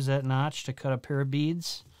do is use that notch to cut a pair of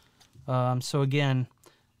beads. So again,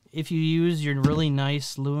 if you use your really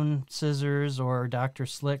nice Loon scissors or Dr.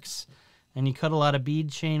 Slicks and you cut a lot of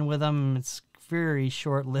bead chain with them, it's very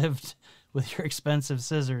short-lived with your expensive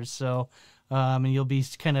scissors. So and you'll be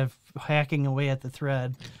kind of hacking away at the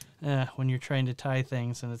thread when you're trying to tie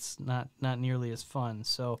things, and it's not nearly as fun.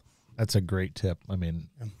 So that's a great tip. I mean,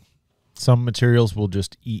 some materials will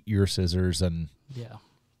just eat your scissors, and yeah.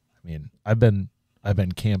 I mean, I've been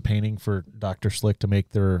campaigning for Dr. Slick to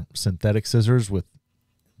make their synthetic scissors with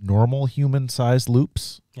normal human-sized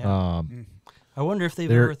loops. Yeah. I wonder if they've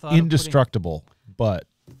they're ever thought indestructible, but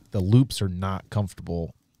the loops are not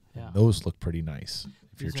comfortable. Yeah. Those look pretty nice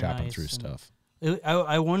if These you're are chopping nice, through and stuff.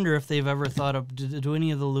 I wonder if they've ever thought of, do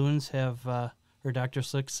any of the Loons have, or Dr.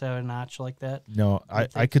 Slicks have a notch like that? No, I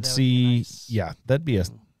could that would be see, nice. yeah, that'd be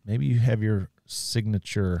maybe you have your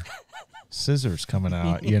signature scissors coming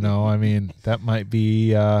out, I mean, that might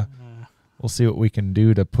be, we'll see what we can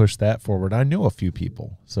do to push that forward. I know a few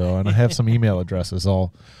people, and I have some email addresses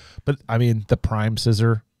but I mean, the prime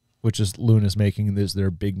scissor, which is Loon is making, is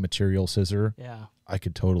their big material scissor. Yeah. I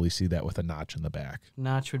could totally see that with a notch in the back.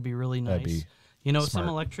 Notch would be really That'd nice. be Some smart.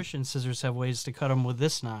 electrician scissors have ways to cut them with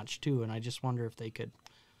this notch too, and I just wonder if they could,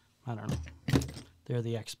 I don't know. They're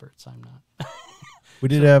the experts. I'm not. We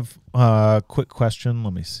did have a quick question.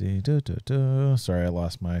 Let me see. Sorry, I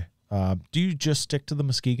lost my... do you just stick to the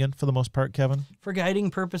Muskegon for the most part, Kevin? For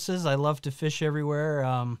guiding purposes, I love to fish everywhere.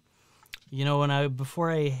 Before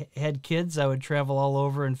I had kids, I would travel all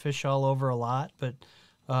over and fish all over a lot, but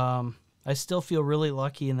I still feel really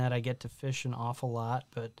lucky in that I get to fish an awful lot,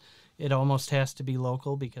 but it almost has to be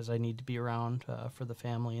local because I need to be around for the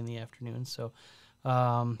family in the afternoon. So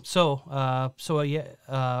right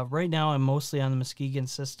now I'm mostly on the Muskegon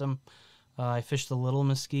system. I fish the Little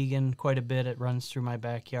Muskegon quite a bit. It runs through my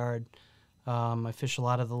backyard. I fish a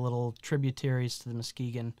lot of the little tributaries to the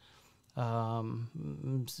Muskegon.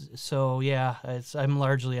 So yeah, I'm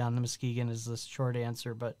largely on the Muskegon is the short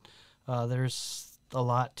answer, but there's a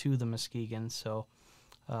lot to the Muskegon. So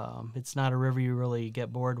it's not a river you really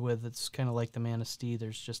get bored with. It's kind of like the Manistee.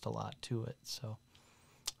 There's just a lot to it. So,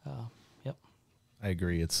 yep. I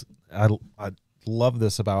agree. I love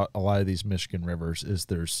this about a lot of these Michigan rivers is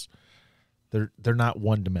they're not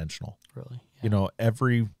one dimensional. Really. Yeah. You know,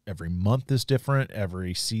 every month is different.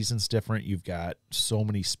 Every season's different. You've got so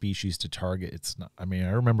many species to target. It's not. I mean,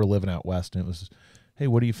 I remember living out west, and it was, hey,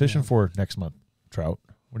 what are you fishing for next month? Trout.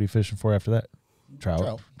 What are you fishing for after that?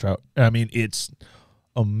 Trout. I mean, it's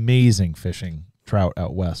amazing fishing trout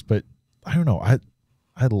out west. But I don't know.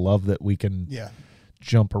 I love that we can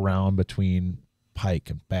jump around between pike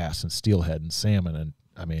and bass and steelhead and salmon and,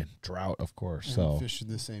 I mean, trout, of course. And so fish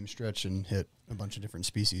the same stretch and hit a bunch of different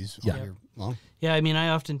species all year long. Yeah, I mean, I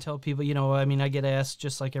often tell people, you know, I mean, I get asked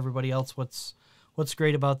just like everybody else, what's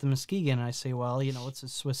great about the Muskegon? And I say, well, you know, it's a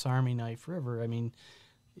Swiss Army knife river. I mean,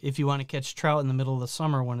 if you want to catch trout in the middle of the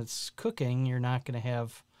summer when it's cooking, you're not going to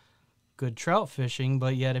have good trout fishing.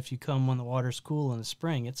 But yet, if you come when the water's cool in the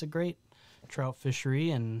spring, it's a great trout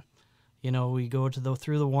fishery. And you know, we go to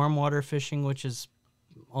through the warm water fishing, which is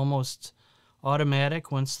almost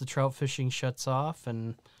automatic once the trout fishing shuts off,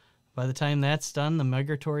 and by the time that's done, the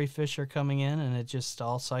migratory fish are coming in, and it just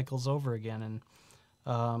all cycles over again.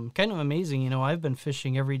 And kind of amazing, you know, I've been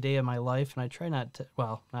fishing every day of my life, and I try not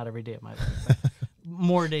every day of my life, but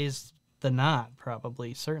more days than not,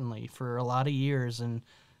 probably, certainly, for a lot of years. And,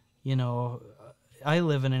 you know, I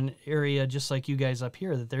live in an area just like you guys up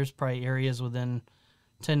here, that there's probably areas within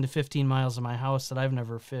 10 to 15 miles of my house that I've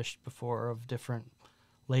never fished before, of different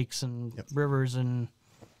lakes and rivers, and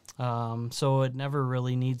so it never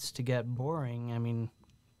really needs to get boring. I mean,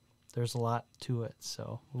 there's a lot to it,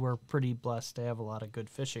 so we're pretty blessed to have a lot of good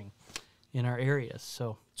fishing in our areas.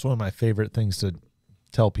 So it's one of my favorite things to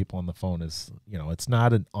tell people on the phone is, you know, it's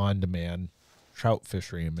not an on-demand trout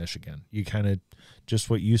fishery in Michigan. You kind of, just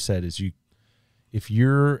what you said is, if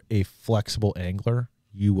you're a flexible angler,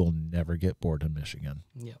 you will never get bored in Michigan.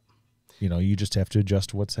 Yep. You know, you just have to adjust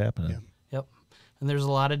to what's happening. Yeah. Yep. And there's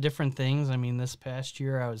a lot of different things. I mean, this past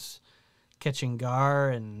year I was catching gar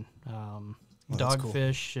and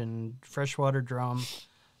dogfish and freshwater drum.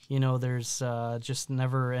 You know, there's just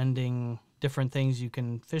never-ending different things you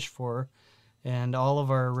can fish for. And all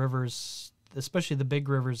of our rivers, especially the big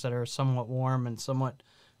rivers that are somewhat warm and somewhat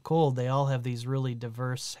cold, they all have these really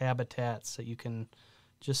diverse habitats that you can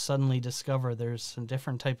just suddenly discover. There's a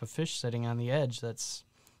different type of fish sitting on the edge that's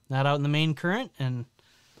not out in the main current, and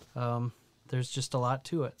there's just a lot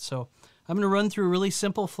to it. So I'm going to run through a really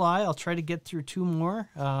simple fly. I'll try to get through two more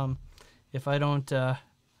if I don't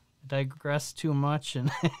digress too much.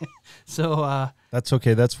 And so that's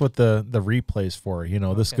okay. That's what the replay's for. You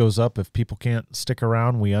know, this goes up. If people can't stick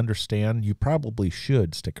around, we understand. You probably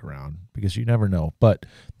should stick around because you never know. But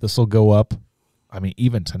this will go up. I mean,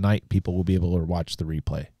 even tonight, people will be able to watch the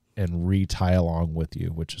replay and retie along with you,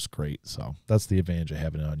 which is great. So that's the advantage of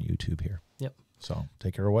having it on YouTube here. Yep. So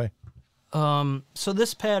take her away. So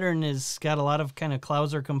this pattern is got a lot of kind of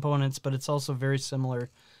clouser components, but it's also very similar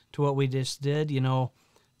to what we just did. You know,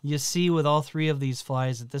 you see with all three of these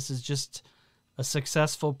flies that this is just a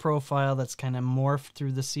successful profile that's kind of morphed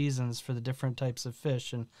through the seasons for the different types of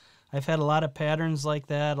fish. And I've had a lot of patterns like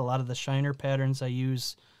that. A lot of the shiner patterns I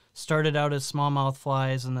use started out as smallmouth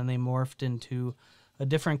flies, and then they morphed into a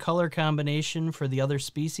different color combination for the other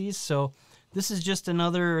species. So this is just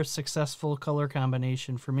another successful color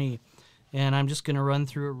combination for me. And I'm just going to run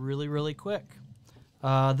through it really, really quick.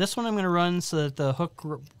 This one I'm going to run so that the hook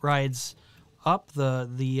rides up,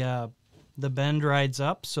 the bend rides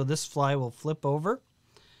up, so this fly will flip over.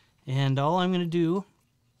 And all I'm going to do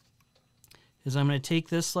is I'm going to take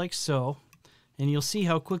this like so, and you'll see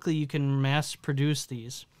how quickly you can mass produce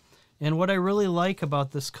these. And what I really like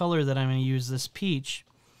about this color that I'm going to use, this peach,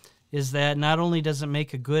 is that not only does it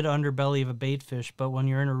make a good underbelly of a bait fish, but when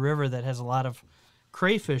you're in a river that has a lot of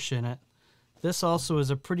crayfish in it, this also is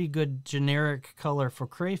a pretty good generic color for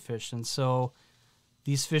crayfish. And so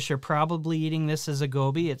these fish are probably eating this as a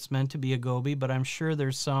goby. It's meant to be a goby, but I'm sure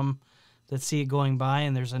there's some that see it going by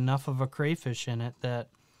and there's enough of a crayfish in it that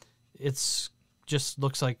it's just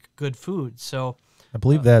looks like good food. So I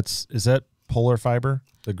believe is that polar fiber,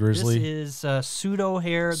 the grizzly? This is pseudo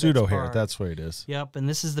hair. That's what it is. Yep, and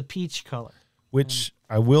this is the peach color. Which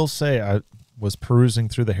I will say, I was perusing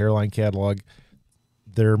through the Hairline catalog.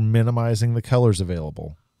 They're minimizing the colors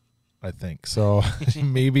available, I think. So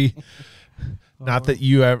maybe not that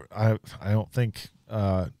you have, I don't think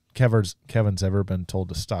Kevin's ever been told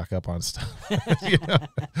to stock up on stuff. You know?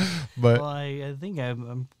 But well, I think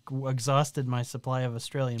I'm exhausted my supply of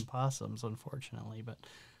Australian possums, unfortunately, but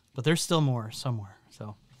there's still more somewhere.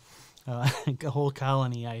 So a whole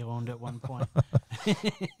colony I owned at one point.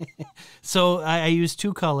 So I use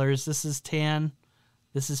 2 colors. This is tan.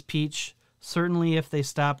 This is peach. Certainly, if they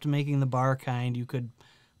stopped making the bar kind, you could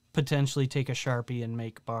potentially take a Sharpie and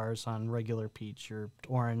make bars on regular peach or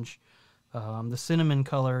orange. The cinnamon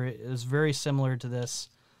color is very similar to this.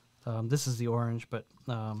 This is the orange, but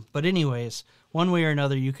anyways, one way or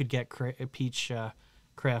another, you could get peach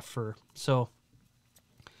craft fur. So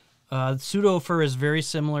pseudo fur is very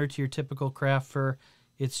similar to your typical craft fur.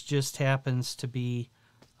 It just happens to be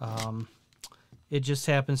a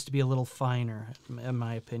little finer, in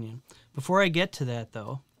my opinion. Before I get to that,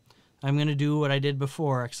 though, I'm going to do what I did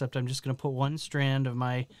before, except I'm just going to put 1 strand of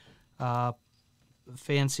my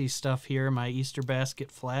fancy stuff here, my Easter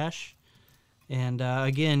basket flash. And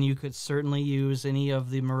again, you could certainly use any of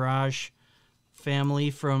the Mirage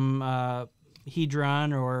family from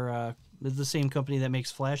Hedron or the same company that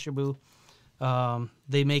makes Flashaboo.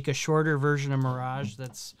 They make a shorter version of Mirage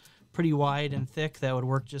that's pretty wide and thick that would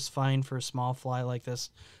work just fine for a small fly like this.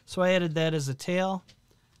 So I added that as a tail.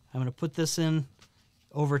 I'm going to put this in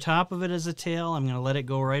over top of it as a tail. I'm going to let it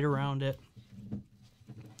go right around it.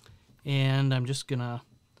 And I'm just going to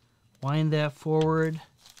wind that forward.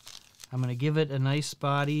 I'm going to give it a nice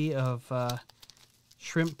body of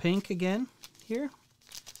shrimp pink again here.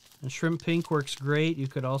 And shrimp pink works great. You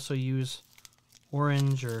could also use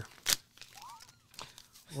orange or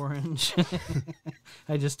orange.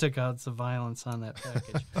 I just took out some violence on that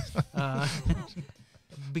package.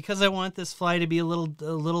 Because I want this fly to be a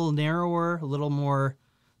little narrower, a little more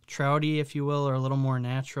trouty, if you will, or a little more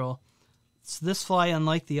natural. So this fly,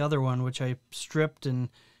 unlike the other one, which I stripped and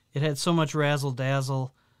it had so much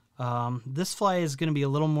razzle-dazzle, this fly is going to be a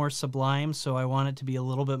little more sublime, so I want it to be a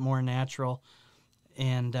little bit more natural.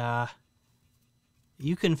 And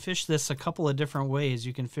you can fish this a couple of different ways.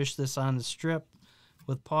 You can fish this on the strip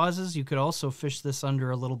with pauses. You could also fish this under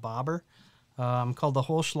a little bobber called the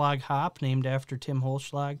Holschlag Hop, named after Tim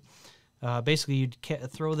Holschlag. Basically, you'd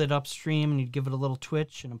throw that upstream and you'd give it a little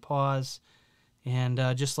twitch and a pause and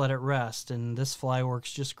just let it rest. And this fly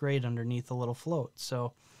works just great underneath a little float.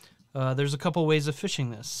 So there's a couple ways of fishing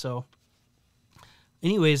this. So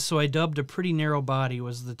anyways, so I dubbed a pretty narrow body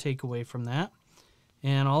was the takeaway from that.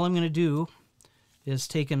 And all I'm going to do is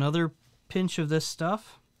take another pinch of this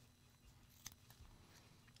stuff.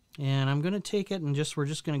 And I'm going to take it and we're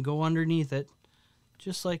just going to go underneath it,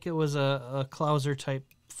 just like it was a clouser type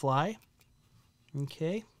fly.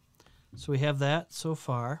 Okay, so we have that so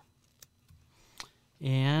far.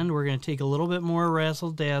 And we're going to take a little bit more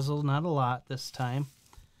razzle-dazzle, not a lot this time.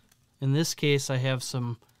 In this case, I have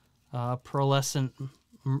some pearlescent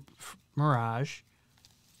Mirage.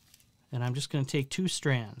 And I'm just going to take 2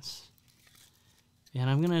 strands. And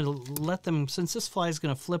I'm going to let them, since this fly is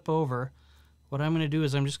going to flip over, what I'm going to do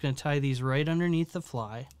is I'm just going to tie these right underneath the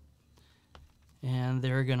fly. And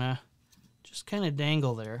they're going to just kind of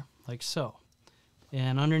dangle there, like so.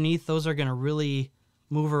 And underneath, those are going to really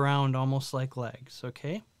move around almost like legs,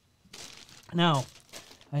 okay? Now,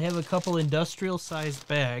 I have a couple industrial-sized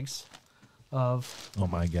bags of... Oh,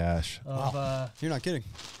 my gosh. Of, wow. You're not kidding.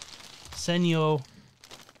 Senyo...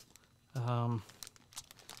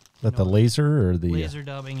 That the laser or the laser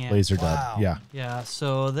dubbing? Yeah. Laser Wow. dub, yeah. Yeah,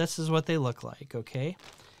 so this is what they look like, okay?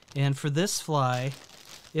 And for this fly,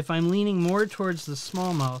 if I'm leaning more towards the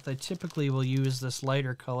smallmouth, I typically will use this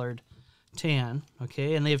lighter colored tan,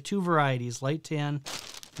 okay? And they have 2 varieties, light tan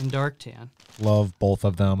and dark tan. Love both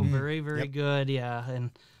of them. Very, very good, yeah.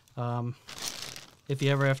 And if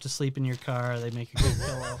you ever have to sleep in your car, they make a good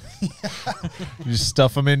pillow. You just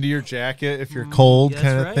stuff them into your jacket if you're cold, That's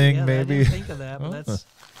kind of right. thing, Yeah, maybe. I didn't think of that, but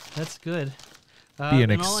that's good. Be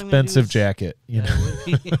an and all I'm gonna expensive do is- jacket, you know.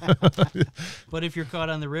 That would be- but if you're caught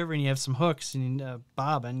on the river and you have some hooks and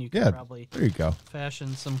bobbin, you can Yeah, probably there you go.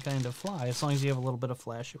 fashion some kind of fly, as long as you have a little bit of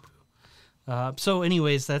Flashaboo. So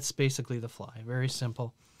anyways, that's basically the fly. Very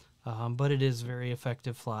simple, but it is very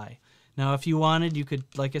effective fly. Now, if you wanted, you could,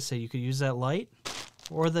 like I said, you could use that light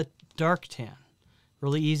or the dark tan.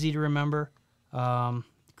 Really easy to remember.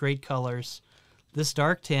 Great colors. This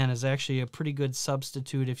dark tan is actually a pretty good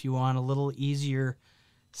substitute if you want a little easier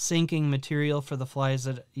sinking material for the flies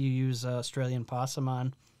that you use Australian possum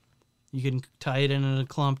on. You can tie it in a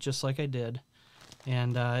clump just like I did,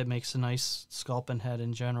 and it makes a nice sculpin head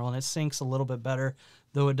in general, and it sinks a little bit better,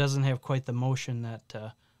 though it doesn't have quite the motion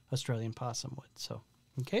that Australian possum would. So,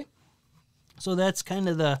 okay. So that's kind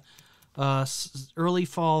of the early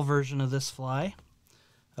fall version of this fly.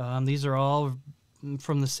 These are all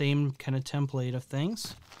from the same kind of template of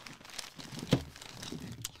things.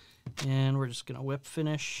 And we're just going to whip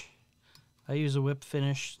finish. I use a whip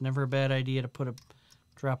finish. Never a bad idea to put a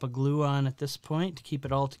drop of glue on at this point to keep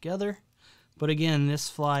it all together. But again, this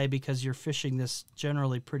fly, because you're fishing this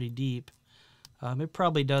generally pretty deep, it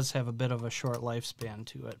probably does have a bit of a short lifespan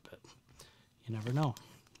to it, but you never know.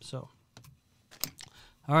 So,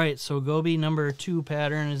 all right, so goby number 2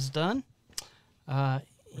 pattern is done.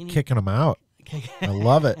 Kicking them out. I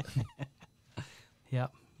love it. Yeah.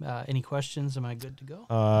 Any questions? Am I good to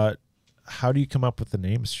go? How do you come up with the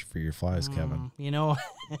names for your flies, Kevin? You know,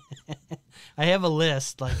 I have a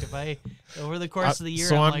list. Like if I, over the course of the year,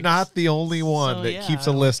 so I'm like, not the only one that keeps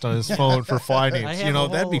a list on his phone for fly names. You know,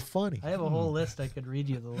 that'd be funny. I have a whole list. I could read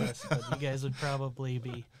you the list, but you guys would probably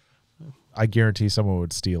be. I guarantee someone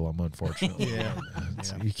would steal them, unfortunately. Yeah.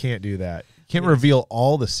 So you can't do that. You can't reveal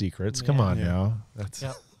all the secrets. Come on now. That's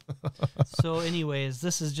Yep. So anyways,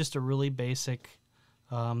 this is just a really basic,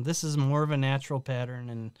 this is more of a natural pattern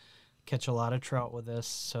and catch a lot of trout with this.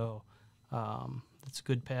 So it's a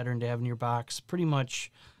good pattern to have in your box. Pretty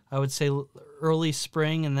much, I would say early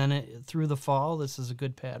spring and then through the fall, this is a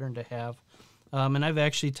good pattern to have. And I've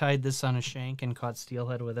actually tied this on a shank and caught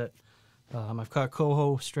steelhead with it. I've caught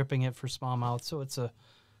coho stripping it for smallmouth. So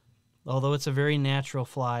although it's a very natural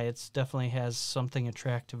fly, it definitely has something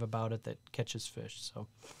attractive about it that catches fish. So,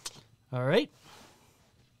 all right.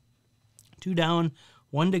 2 down,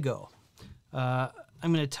 1 to go. I'm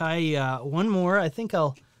going to tie one more. I think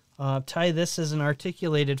I'll tie this as an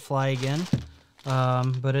articulated fly again.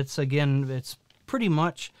 But it's pretty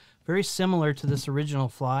much very similar to this original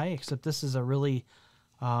fly, except this is a really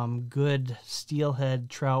good steelhead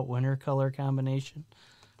trout winter color combination.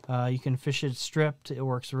 You can fish it stripped. It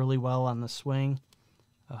works really well on the swing.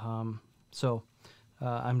 So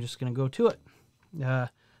I'm just going to go to it.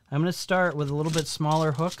 I'm going to start with a little bit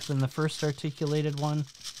smaller hook than the first articulated one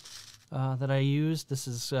that I used. This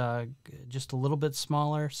is just a little bit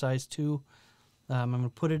smaller, size 2. I'm going to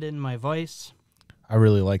put it in my vise. I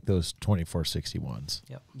really like those 2461s.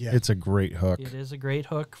 Yep. Yeah. It's a great hook. It is a great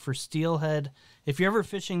hook for steelhead. If you're ever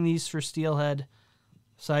fishing these for steelhead,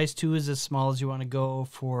 size 2 is as small as you want to go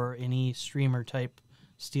for any streamer type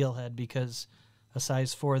steelhead, because a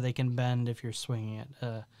size 4 they can bend if you're swinging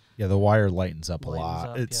it. Yeah, the wire lightens up a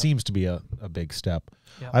lot. It seems to be a big step.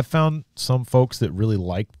 Yep. I've found some folks that really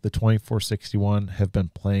like the 2461 have been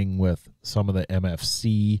playing with some of the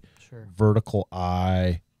MFC, Sure. vertical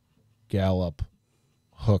eye, gallop,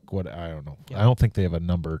 hook. What I don't know. Yep. I don't think they have a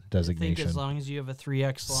number I designation. think as long as you have a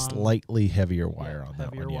 3X long, Slightly heavier wire on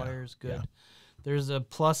that heavier one. wire is good. Yeah. There's a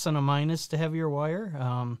plus and a minus to heavier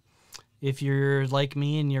wire. If you're like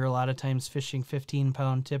me and you're a lot of times fishing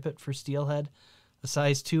 15-pound tippet for steelhead, a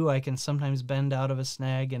size 2 I can sometimes bend out of a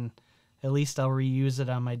snag, and at least I'll reuse it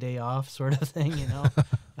on my day off, sort of thing, you know.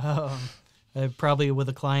 With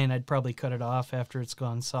a client, I'd probably cut it off after it's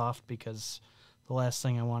gone soft, because the last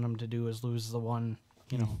thing I want them to do is lose the one,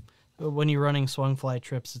 you know. When you're running swung fly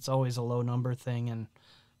trips, it's always a low number thing, and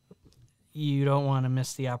you don't want to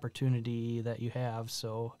miss the opportunity that you have.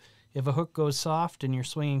 So if a hook goes soft and you're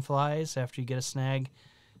swinging flies after you get a snag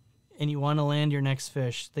and you want to land your next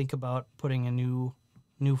fish, think about putting a new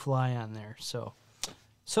fly on there. So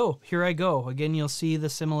here I go. Again, you'll see the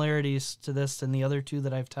similarities to this and the other 2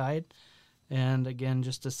 that I've tied. And again,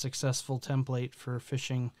 just a successful template for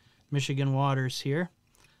fishing Michigan waters here.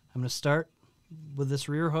 I'm going to start with this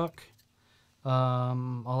rear hook.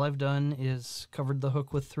 All I've done is covered the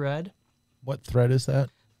hook with thread. What thread is that?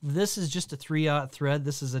 This is just a 3/0 thread.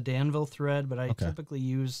 This is a Danville thread, but I typically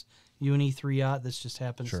use Uni 3/0. This just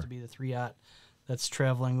happens to be the 3/0 that's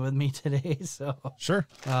traveling with me today. So Sure.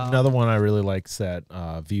 Another one I really like is that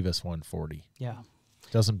vise 140. Yeah.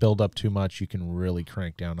 Doesn't build up too much. You can really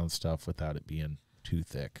crank down on stuff without it being too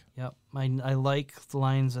thick. Yep. I like the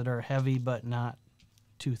lines that are heavy but not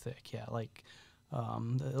too thick. Yeah, like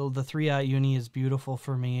the 3/0 Uni is beautiful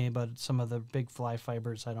for me, but some of the big fly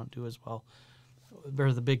fibers I don't do as well.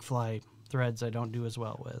 Or the big fly threads I don't do as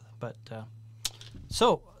well with. But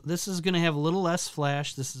so this is going to have a little less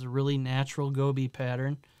flash. This is a really natural goby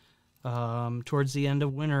pattern. Towards the end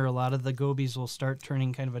of winter, a lot of the gobies will start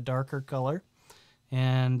turning kind of a darker color.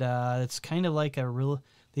 And it's kind of like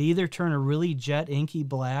they either turn a really jet inky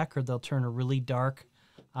black or they'll turn a really dark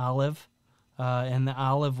olive. And the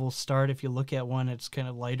olive will start, if you look at one, it's kind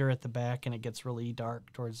of lighter at the back and it gets really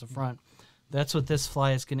dark towards the front. That's what this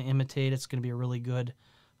fly is going to imitate. It's going to be a really good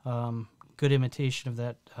imitation of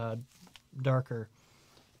that darker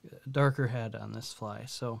head on this fly.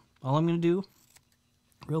 So all I'm going to do,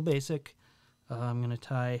 real basic, I'm going to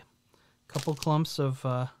tie a couple clumps of,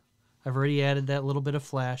 I've already added that little bit of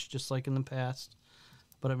flash, just like in the past.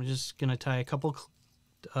 But I'm just going to tie a couple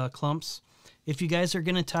clumps. If you guys are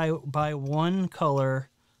going to buy one color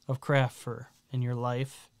of craft fur in your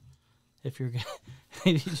life, if you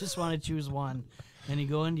just want to choose one, and you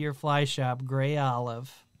go into your fly shop, gray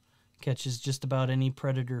olive catches just about any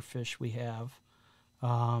predator fish we have.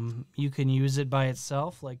 You can use it by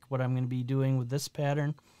itself, like what I'm going to be doing with this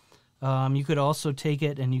pattern. You could also take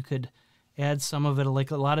it and you could add some of it.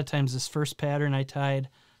 Like a lot of times, this first pattern I tied,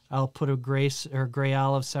 I'll put a gray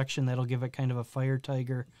olive section that'll give it kind of a fire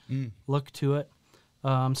tiger look to it.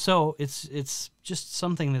 So it's just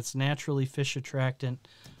something that's naturally fish attractant.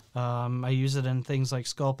 I use it in things like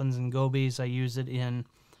sculpins and gobies. I use it in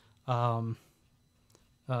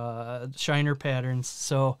shiner patterns.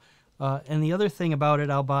 So, and the other thing about it,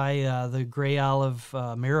 I'll buy the gray olive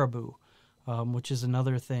marabou, which is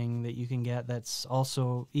another thing that you can get that's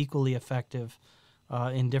also equally effective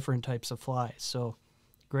in different types of flies. So,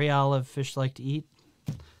 gray olive fish like to eat.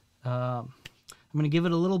 I'm going to give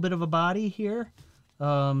it a little bit of a body here,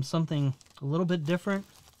 something a little bit different.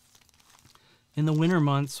 In the winter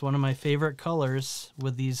months, one of my favorite colors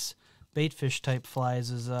with these baitfish type flies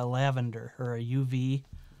is lavender, or a UV.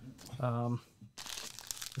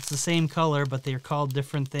 It's the same color, but they're called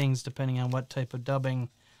different things depending on what type of dubbing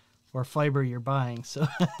or fiber you're buying. So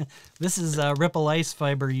this is Ripple Ice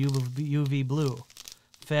Fiber UV Blue.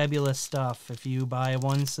 Fabulous stuff. If you buy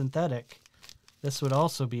one synthetic, this would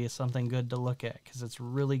also be something good to look at because it's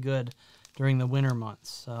really good during the winter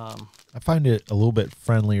months. I find it a little bit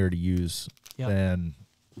friendlier to use than,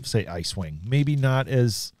 say, Ice Wing. Maybe not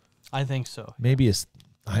as... I think so. Maybe as...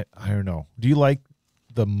 I don't know. Do you like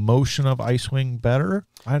the motion of Ice Wing better?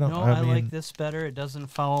 I don't know. I like this better. It doesn't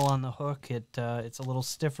foul on the hook. It's a little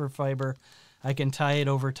stiffer fiber. I can tie it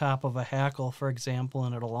over top of a hackle, for example,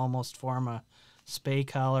 and it'll almost form a spay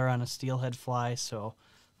collar on a steelhead fly. So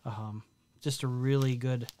just a really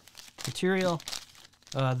good material.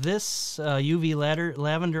 This UV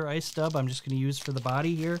lavender ice stub I'm just going to use for the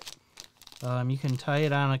body here. You can tie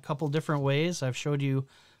it on a couple different ways. I've showed you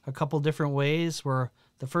a couple different ways where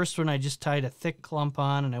the first one I just tied a thick clump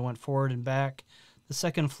on and I went forward and back. The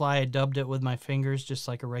second fly I dubbed it with my fingers just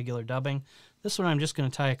like a regular dubbing. This one I'm just going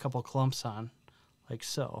to tie a couple clumps on like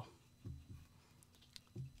so.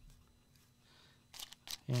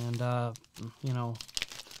 And, you know,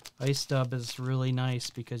 ice dub is really nice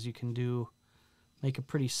because you can make a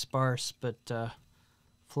pretty sparse but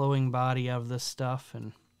flowing body out of this stuff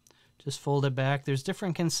and just fold it back. There's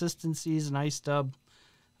different consistencies in ice dub.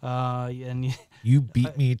 And you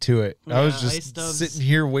beat me to it. I was just sitting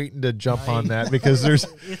here waiting to jump on that because there's...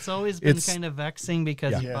 It's always been kind of vexing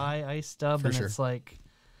because you buy ice dub and it's like,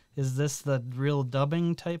 is this the real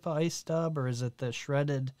dubbing type of ice dub or is it the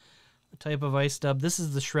shredded type of ice dub? This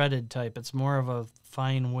is the shredded type. It's more of a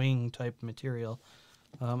fine wing type material.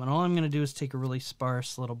 And all I'm going to do is take a really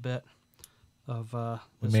sparse little bit of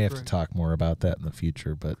we may have to talk more about that in the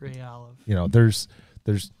future, but gray olive. You know, there's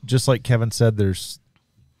just like Kevin said, there's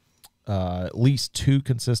at least two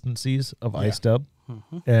consistencies of ice dub,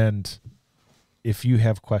 and if you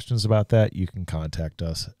have questions about that, you can contact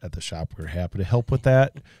us at the shop. We're happy to help with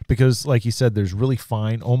that because, like you said, there's really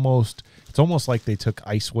fine. It's almost like they took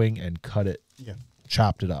Ice Wing and cut it,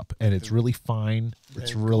 chopped it up, and it's really fine.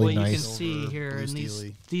 It's really nice. You can see here,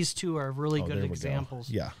 and these two are really good examples.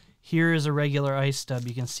 Yeah. Here is a regular ice dub.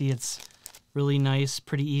 You can see it's really nice,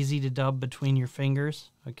 pretty easy to dub between your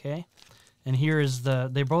fingers. Okay. And here is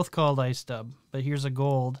they're both called ice dub, but here's a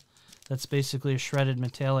gold that's basically a shredded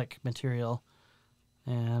metallic material,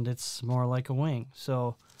 and it's more like a wing.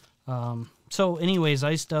 So, anyways,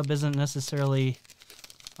 ice dub isn't necessarily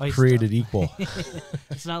ice created dub. Equal.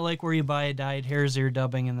 It's not like where you buy a dyed hare's ear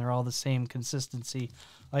dubbing and they're all the same consistency.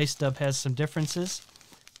 Ice dub has some differences.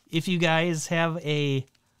 If you guys have a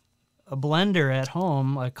blender at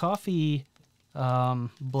home, a coffee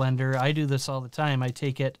blender, I do this all the time. I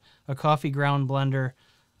take a coffee ground blender,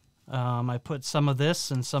 I put some of this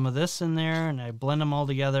and some of this in there, and I blend them all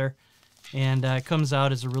together, and it comes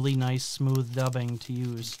out as a really nice smooth dubbing to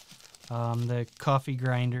use. The coffee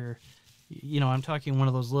grinder, you know, I'm talking one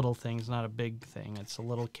of those little things, not a big thing. It's a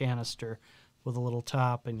little canister with a little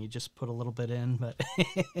top, and you just put a little bit in. But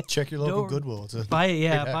check your local Goodwill. Buy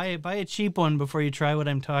a cheap one before you try what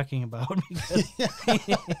I'm talking about.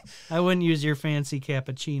 I wouldn't use your fancy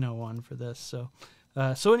cappuccino one for this.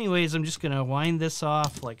 So anyways, I'm just gonna wind this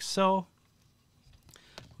off like so.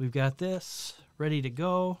 We've got this ready to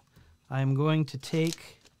go. I'm going to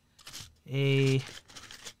take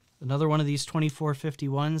another one of these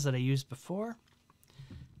 2451s that I used before,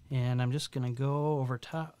 and I'm just gonna go over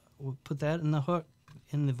top we'll put that in the hook,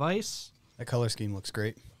 in the vise. That color scheme looks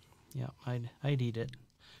great. Yeah, I'd eat it.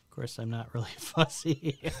 Of course, I'm not really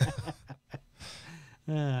fussy.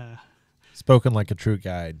 Spoken like a true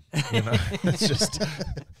guide. You know, it's just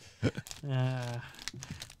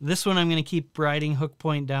this one I'm going to keep riding hook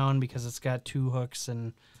point down because it's got 2 hooks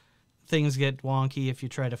and things get wonky if you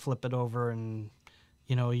try to flip it over. And,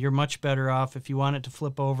 you know, you're much better off if you want it to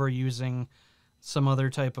flip over using some other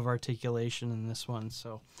type of articulation in this one.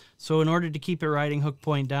 So in order to keep it riding hook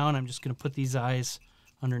point down, I'm just going to put these eyes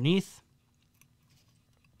underneath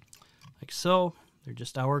like so. They're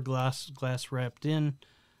just hourglass glass wrapped in.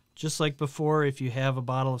 Just like before, if you have a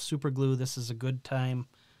bottle of super glue, this is a good time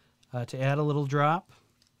to add a little drop.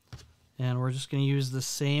 And we're just going to use the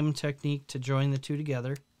same technique to join the 2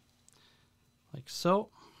 together, like so.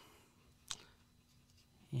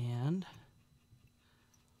 And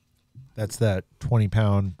that's that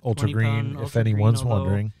 20-pound ultra 20 green, pound if ultra anyone's green, although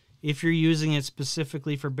wondering. If you're using it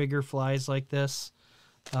specifically for bigger flies like this,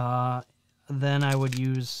 then I would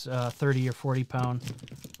use 30 or 40 pound.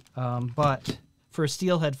 But for a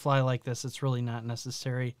steelhead fly like this, it's really not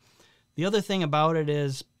necessary. The other thing about it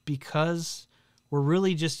is because we're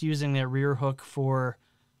really just using that rear hook for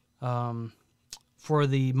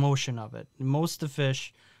the motion of it. Most of the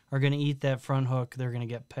fish are going to eat that front hook. They're going to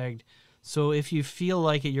get pegged. So if you feel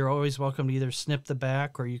like it, you're always welcome to either snip the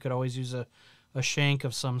back, or you could always use a shank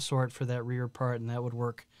of some sort for that rear part, and that would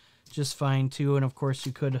work just fine too. And of course,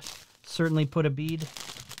 you could certainly put a bead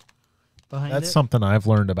behind it. That's something I've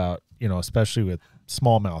learned about, you know, especially with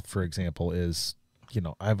smallmouth, for example, is, you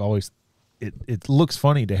know, I've always, it looks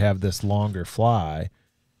funny to have this longer fly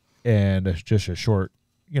and it's just a short,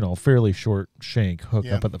 you know, fairly short shank hook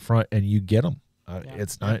up at the front, and you get them.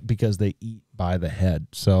 It's not because they eat by the head.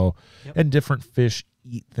 So, and different fish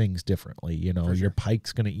eat things differently. You know, your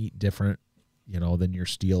pike's going to eat different, you know, than your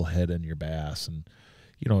steelhead and your bass. And,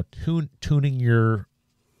 you know, tuning your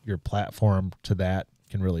platform to that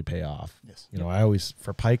can really pay off. Yes. You know, I always,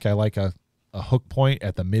 for pike, I like a hook point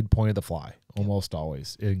at the midpoint of the fly, almost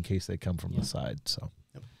always, in case they come from the side. So,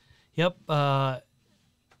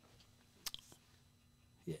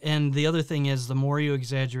 and the other thing is, the more you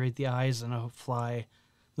exaggerate the eyes in a fly,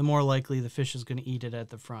 the more likely the fish is going to eat it at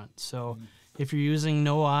the front. So if you're using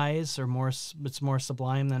no eyes or it's more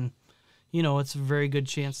sublime, then, you know, it's a very good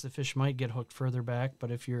chance the fish might get hooked further back. But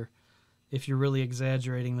if you're really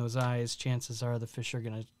exaggerating those eyes, chances are the fish are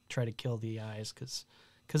going to try to kill the eyes because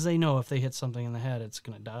they know if they hit something in the head, it's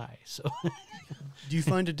going to die. So, do you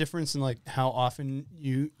find a difference in like how often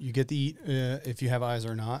you get to eat if you have eyes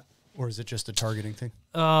or not, or is it just a targeting thing?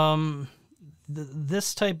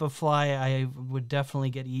 This type of fly, I would definitely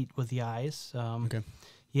get eat with the eyes. Okay.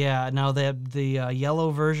 Yeah. Now the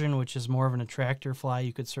yellow version, which is more of an attractor fly,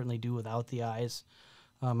 you could certainly do without the eyes.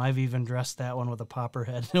 I've even dressed that one with a popper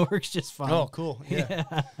head. It works just fine. Oh, cool. Yeah.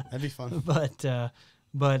 That'd be fun.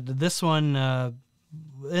 But this one,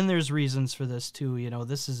 and there's reasons for this too. You know,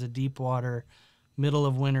 this is a deep water, middle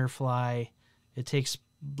of winter fly. It takes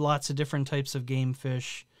lots of different types of game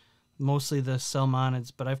fish, mostly the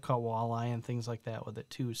salmonids, but I've caught walleye and things like that with it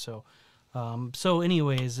too. So,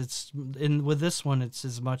 anyways, with this one, it's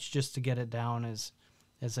as much just to get it down as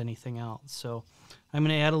anything else. So I'm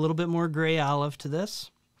going to add a little bit more gray olive to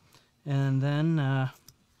this. And then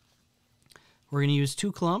we're going to use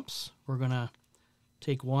 2 clumps. We're going to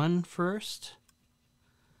take one first,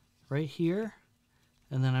 right here.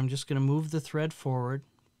 And then I'm just going to move the thread forward.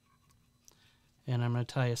 And I'm going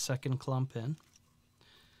to tie a second clump in.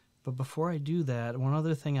 But before I do that, one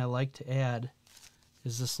other thing I like to add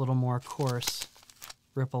is this little more coarse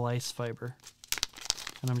ripple ice fiber.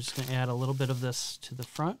 And I'm just going to add a little bit of this to the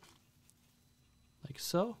front, like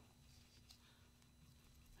so.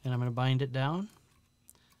 And I'm going to bind it down.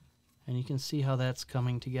 And you can see how that's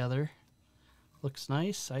coming together. Looks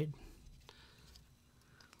nice.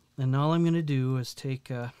 And all I'm going to do is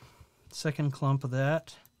take a second clump of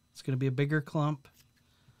that. It's going to be a bigger clump.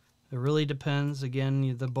 It really depends.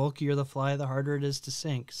 Again, the bulkier the fly, the harder it is to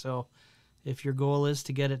sink. So if your goal is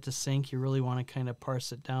to get it to sink, you really want to kind of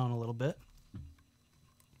parse it down a little bit.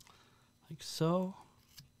 Like so.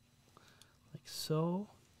 Like so.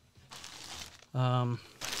 And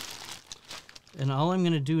all I'm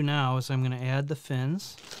going to do now is I'm going to add the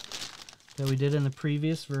fins that we did in the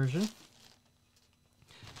previous version.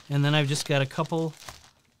 And then I've just got a couple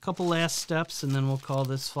last steps, and then we'll call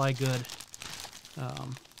this fly good.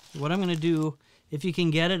 What I'm going to do, if you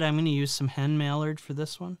can get it, I'm going to use some hen mallard for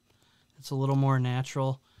this one. It's a little more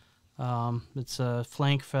natural. It's a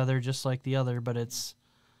flank feather just like the other, but it's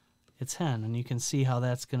hen, and you can see how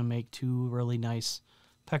that's going to make 2 really nice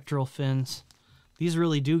pectoral fins. these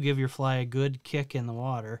really do give your fly a good kick in the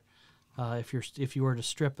water. If you were to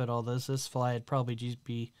strip it, all this fly would probably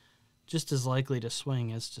be just as likely to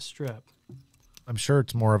swing as to strip. I'm sure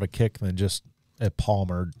it's more of a kick than just a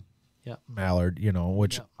palmered mallard,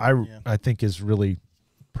 which I think is really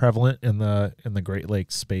prevalent in the Great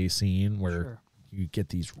Lakes Bay scene, where you get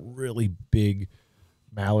these really big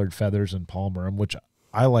mallard feathers and palmer them, which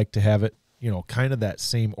I like to have it, kind of that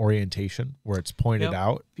same orientation where it's pointed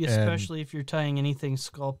out. Especially if you're tying anything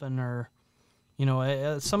sculpin or,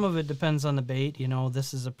 some of it depends on the bait.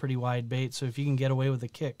 This is a pretty wide bait, so if you can get away with a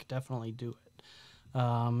kick, definitely do it.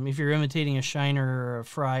 If you're imitating a shiner or a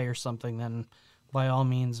fry or something, then by all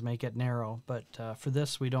means make it narrow. But for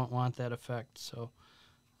this, we don't want that effect. So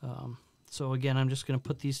again, I'm just going to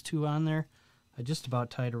put these two on there. I just about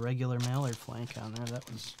tied a regular mallard flank on there.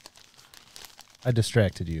 I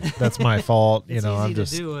distracted you. That's my fault. It's easy I'm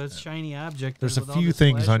just to do. It's a shiny object. There's a few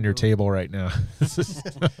things on your table right now.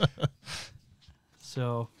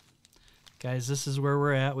 So, guys, this is where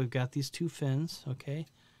we're at. We've got these two fins. Okay.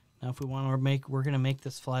 Now, if we want to we're going to make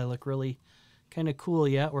this fly look really kind of cool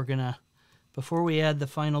yet. We're going to, before we add the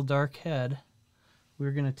final dark head,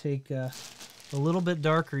 we're going to take a little bit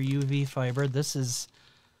darker UV fiber. This is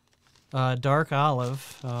dark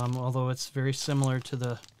olive, although it's very similar to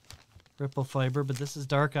the ripple fiber, but this is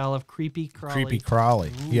dark olive creepy crawly. Creepy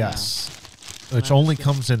crawly, yes. Which only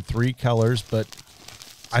comes in 3 colors, but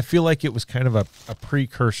I feel like it was kind of a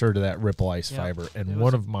precursor to that ripple ice fiber, and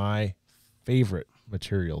one of my favorite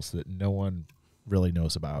materials that no one really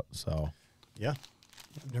knows about. So yeah,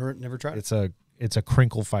 never tried it. It's a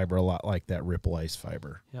crinkle fiber, a lot like that ripple ice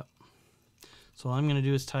fiber. Yep. So all I'm going to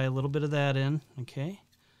do is tie a little bit of that in. Okay.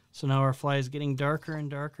 So now our fly is getting darker and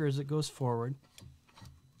darker as it goes forward.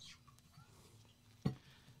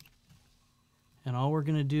 And all we're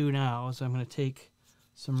going to do now is I'm going to take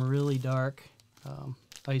some really dark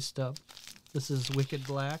iced up. This is Wicked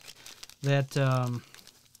Black. That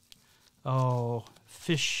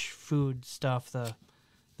fish food stuff.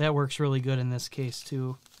 That works really good in this case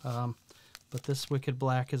too. But this Wicked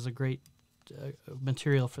Black is a great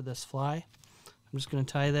material for this fly. I'm just going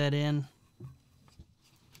to tie that in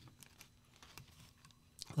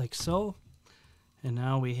like so. And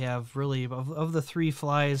now we have really, of the 3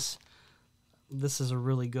 flies, this is a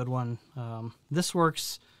really good one. This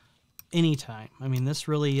works anytime. I mean, this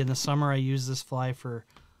really, in the summer, I use this fly for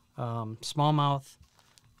smallmouth.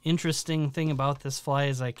 Interesting thing about this fly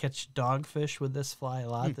is I catch dogfish with this fly a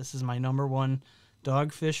lot. This is my #1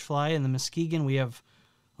 dogfish fly. In the Muskegon, we have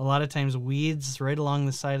a lot of times weeds right along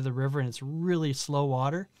the side of the river, and it's really slow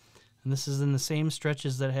water. And this is in the same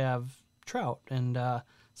stretches that have trout. And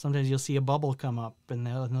sometimes you'll see a bubble come up in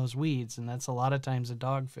those weeds, and that's a lot of times a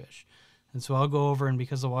dogfish. And so I'll go over, and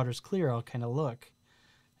because the water's clear, I'll kind of look.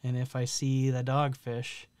 And if I see the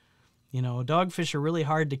dogfish, dogfish are really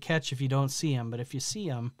hard to catch if you don't see them. But if you see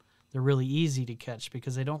them, they're really easy to catch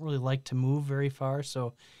because they don't really like to move very far.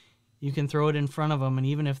 So you can throw it in front of them, and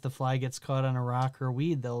even if the fly gets caught on a rock or a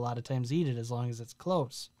weed, they'll a lot of times eat it as long as it's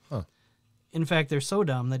close. Huh. In fact, they're so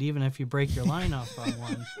dumb that even if you break your line off on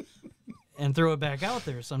one and throw it back out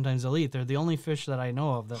there, sometimes they'll eat. They're the only fish that I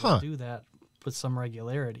know of that will do that with some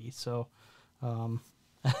regularity. So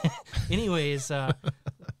anyways,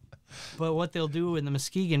 but what they'll do in the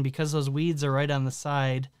Muskegon, because those weeds are right on the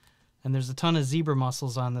side, and there's a ton of zebra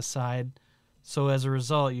mussels on the side, so as a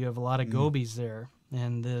result, you have a lot of gobies there.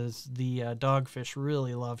 And the dogfish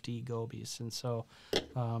really love to eat gobies, and so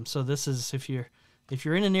this is if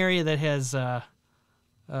you're in an area that has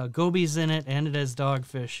gobies in it and it has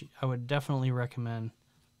dogfish, I would definitely recommend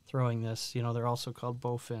throwing this. They're also called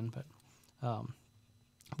bowfin,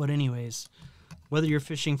 but anyways, whether you're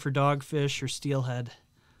fishing for dogfish or steelhead,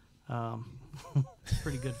 it's a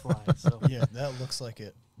pretty good fly. So yeah, that looks like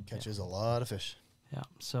it catches a lot of fish. Yeah,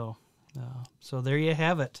 so there you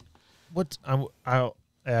have it. I'll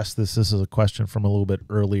ask this. This is a question from a little bit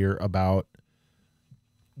earlier about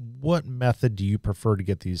what method do you prefer to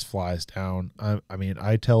get these flies down? I mean,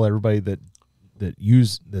 I tell everybody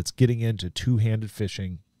that's getting into two-handed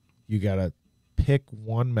fishing, you got to pick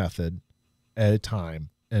one method at a time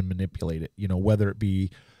and manipulate it. Whether it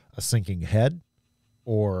be a sinking head,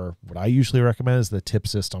 or what I usually recommend is the tip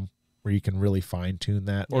system, where you can really fine tune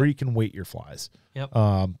that, or you can weight your flies. Yep.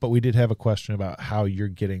 But we did have a question about how you're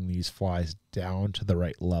getting these flies down to the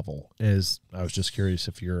right level. I was just curious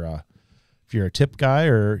if you're a tip guy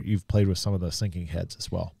or you've played with some of the sinking heads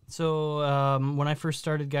as well. So when I first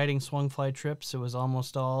started guiding swung fly trips, it was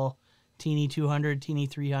almost all teeny 200, teeny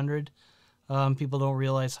 300. People don't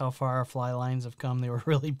realize how far our fly lines have come. They were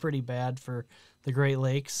really pretty bad for the Great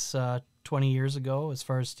Lakes 20 years ago as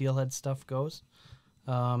far as steelhead stuff goes.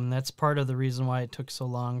 That's part of the reason why it took so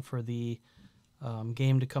long for the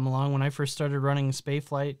game to come along. When I first started running spay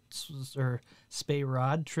flights or spay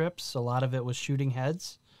rod trips, a lot of it was shooting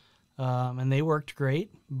heads, and they worked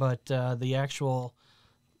great. But the actual,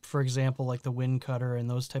 for example, like the wind cutter and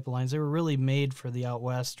those type of lines, they were really made for the out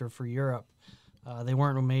west or for Europe. They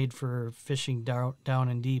weren't made for fishing down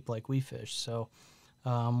and deep like we fish. So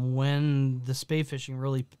when the spay fishing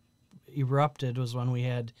really erupted was when we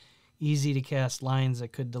had easy to cast lines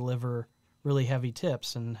that could deliver really heavy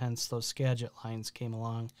tips, and hence those Skagit lines came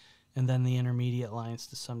along, and then the intermediate lines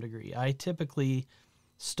to some degree. I typically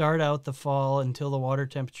start out the fall until the water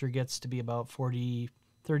temperature gets to be about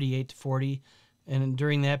 38 to 40, and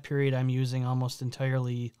during that period I'm using almost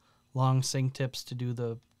entirely long sink tips to do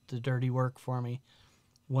the dirty work for me.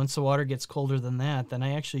 Once the water gets colder than that, then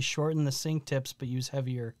I actually shorten the sink tips but use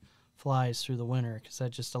heavier flies through the winter, because that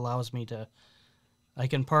just allows me to, I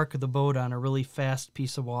can park the boat on a really fast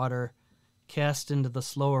piece of water, cast into the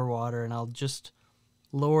slower water, and I'll just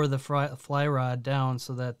lower the fly rod down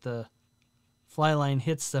so that the fly line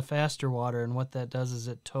hits the faster water, and what that does is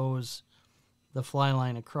it tows the fly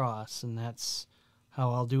line across, and that's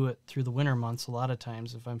how I'll do it through the winter months. A lot of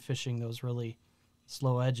times if I'm fishing those really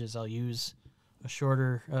slow edges, I'll use a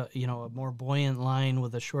shorter, a more buoyant line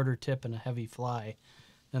with a shorter tip and a heavy fly,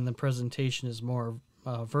 and the presentation is more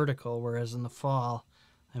vertical, whereas in the fall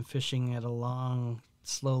I'm fishing at a long,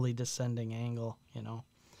 slowly descending angle,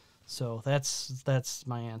 So that's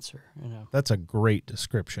my answer. That's a great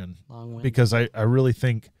description, Long wind. because I really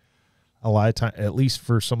think a lot of time, at least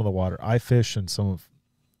for some of the water I fish, and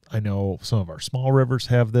I know some of our small rivers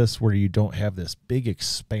have this, where you don't have this big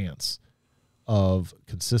expanse of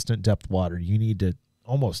consistent depth water. You need to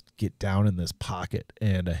almost get down in this pocket,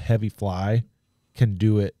 and a heavy fly can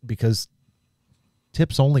do it, because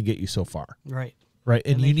tips only get you so far. Right. Right.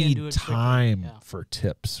 And And they you can't need do it quickly, time yeah. for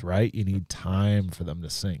tips, right? You need time for them to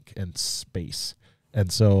sink, and space.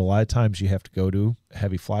 And so a lot of times you have to go to a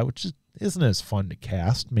heavy fly, which isn't as fun to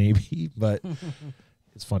cast maybe, but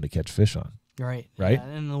it's fun to catch fish on. Right. Right?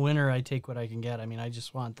 Yeah. In the winter, I take what I can get. I mean, I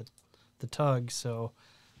just want the tug. So,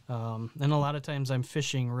 and a lot of times I'm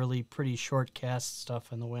fishing really pretty short cast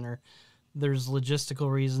stuff in the winter. There's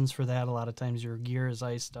logistical reasons for that. A lot of times your gear is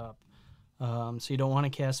iced up. So you don't want to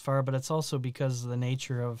cast far, but it's also because of the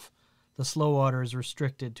nature of the slow water is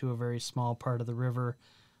restricted to a very small part of the river.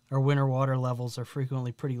 Our winter water levels are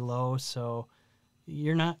frequently pretty low, so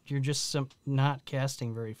you're just not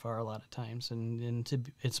casting very far a lot of times,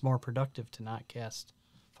 and it's more productive to not cast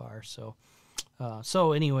far. So,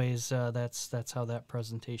 anyways, that's how that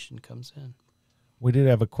presentation comes in. We did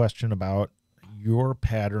have a question about your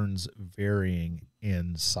patterns varying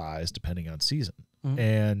in size depending on season. Mhm.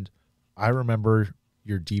 And I remember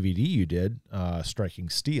your DVD you did, Striking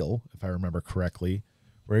Steel, if I remember correctly,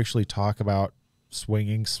 where you actually talk about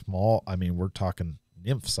swinging small. I mean, we're talking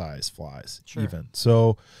nymph size flies, Sure. even.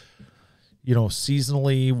 So,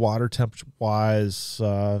 seasonally, water temperature wise,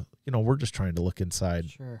 we're just trying to look inside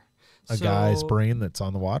Sure. a guy's brain that's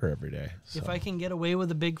on the water every day. If So, I can get away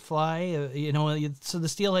with a big fly, so the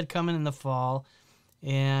steelhead come in the fall,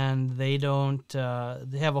 and they don't,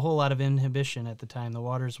 they have a whole lot of inhibition at the time. The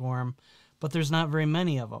water's warm, but there's not very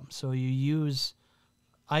many of them. So I use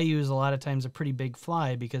a lot of times a pretty big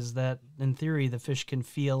fly, because that, in theory, the fish can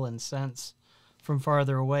feel and sense from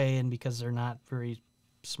farther away, and because they're not very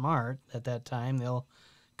smart at that time, they'll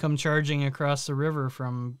come charging across the river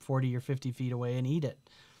from 40 or 50 feet away and eat it.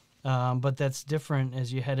 But that's different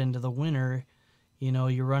as you head into the winter.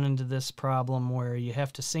 You run into this problem where you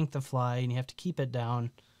have to sink the fly and you have to keep it down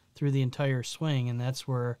through the entire swing, and that's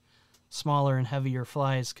where smaller and heavier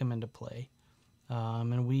flies come into play.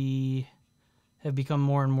 And we have become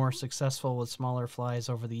more and more successful with smaller flies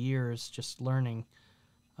over the years, just learning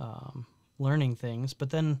things. But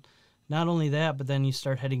then not only that, but then you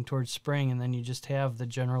start heading towards spring, and then you just have the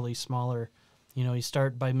generally smaller, you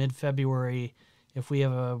start by mid-February. If we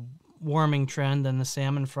have a warming trend, then the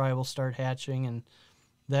salmon fry will start hatching, and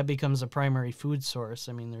that becomes a primary food source.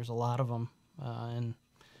 I mean, there's a lot of them.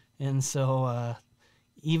 And so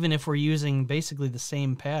even if we're using basically the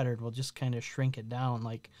same pattern, we'll just kind of shrink it down.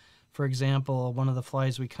 Like, for example, one of the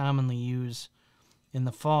flies we commonly use in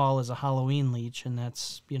the fall is a Halloween leech, and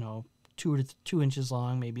that's, 2 inches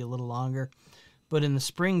long, maybe a little longer. But in the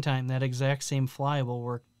springtime, that exact same fly will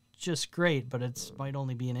work just great, but it might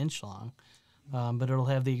only be an inch long. But it'll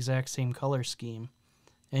have the exact same color scheme.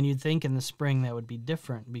 And you'd think in the spring that would be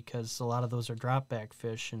different, because a lot of those are drop back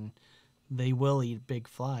fish and they will eat big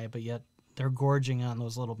fly, but yet they're gorging on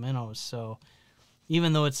those little minnows. So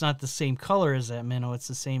even though it's not the same color as that minnow, it's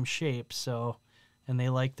the same shape. So, and they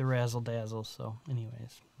like the razzle dazzle. So,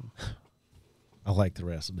 anyways, I like the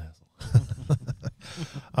razzle dazzle.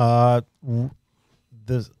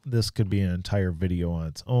 This could be an entire video on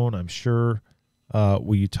its own, I'm sure.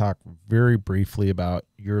 Will you talk very briefly about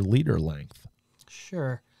your leader length?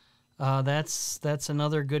 Sure. That's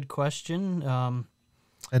another good question.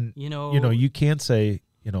 And you you can't say,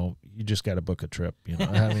 you just got to book a trip.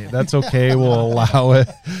 I mean, that's okay. We'll allow it.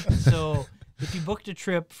 So if you booked a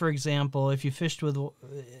trip, for example, if you fished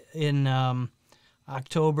in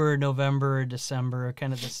October, November, December,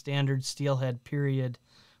 kind of the standard steelhead period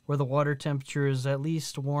where the water temperature is at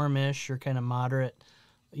least warmish or kind of moderate,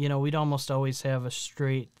 we'd almost always have a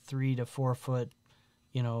straight 3 to 4 foot,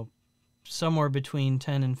 somewhere between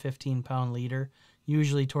 10 and 15 pound leader,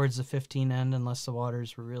 usually towards the 15 end, unless the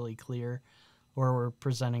waters were really clear or were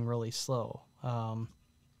presenting really slow.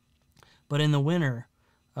 But in the winter,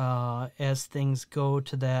 as things go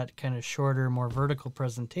to that kind of shorter, more vertical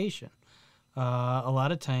presentation, a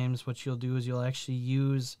lot of times what you'll do is you'll actually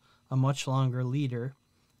use a much longer leader,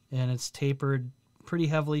 and it's tapered pretty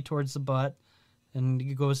heavily towards the butt, and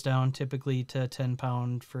it goes down typically to 10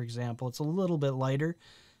 pound, for example. It's a little bit lighter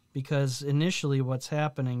because initially what's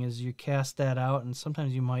happening is you cast that out, and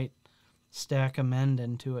sometimes you might stack a mend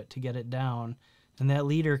into it to get it down, and that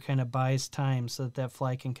leader kind of buys time so that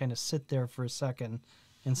fly can kind of sit there for a second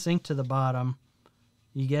and sink to the bottom.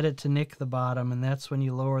 You get it to nick the bottom, and that's when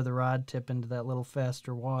you lower the rod tip into that little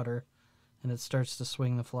faster water, and it starts to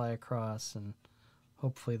swing the fly across, and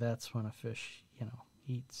hopefully that's when a fish,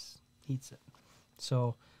 eats it.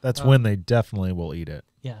 So that's when they definitely will eat it.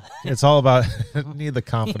 Yeah. It's all about need the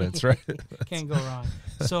confidence, right? Can't go wrong.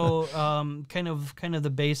 So kind of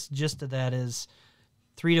the base gist of that is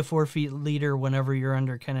 3 to 4 feet leader whenever you're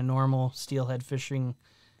under kind of normal steelhead fishing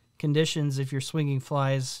conditions. If your swinging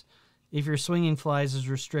flies is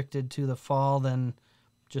restricted to the fall, then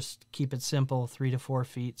just keep it simple, 3 to 4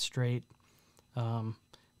 feet straight.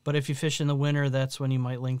 But if you fish in the winter, that's when you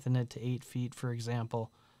might lengthen it to 8 feet, for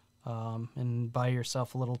example, and buy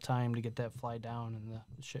yourself a little time to get that fly down and the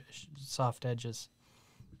soft edges.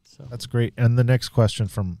 So that's great. And the next question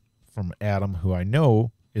from Adam, who I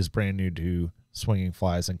know is brand new to swinging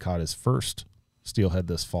flies and caught his first steelhead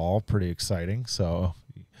this fall. Pretty exciting. So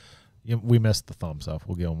we missed the thumbs up.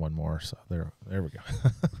 We'll give him one more. So there we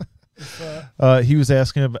go. He was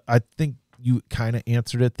asking, I think you kind of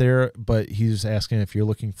answered it there, but he was asking if you're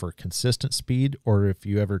looking for consistent speed or if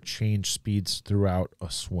you ever change speeds throughout a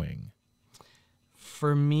swing.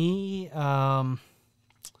 For me,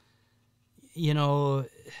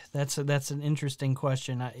 that's an interesting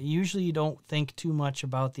question. Usually you don't think too much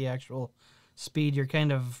about the actual speed. You're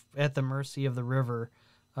kind of at the mercy of the river,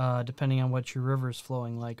 depending on what your river's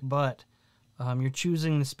flowing like. But you're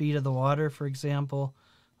choosing the speed of the water, for example.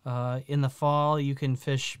 In the fall, you can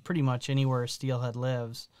fish pretty much anywhere steelhead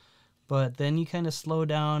lives. But then you kind of slow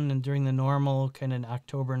down, and during the normal kind of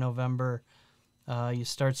October, November, you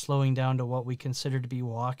start slowing down to what we consider to be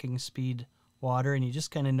walking speed water, and you just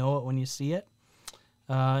kind of know it when you see it.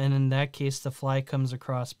 And in that case, the fly comes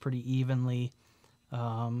across pretty evenly.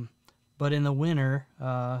 But in the winter,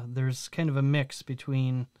 there's kind of a mix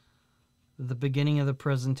between the beginning of the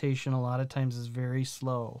presentation a lot of times is very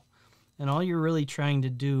slow. And all you're really trying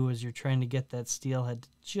to do is you're trying to get that steelhead to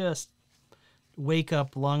just wake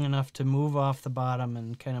up long enough to move off the bottom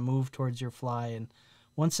and kind of move towards your fly. And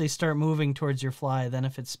once they start moving towards your fly, then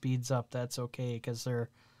if it speeds up, that's okay because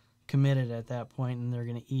they're committed at that point and they're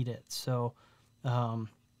going to eat it. So,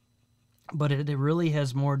 but it really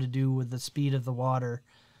has more to do with the speed of the water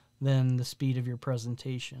than the speed of your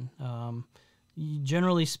presentation.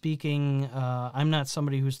 Generally speaking, I'm not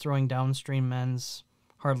somebody who's throwing downstream mends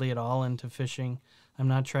hardly at all into fishing. I'm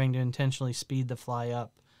not trying to intentionally speed the fly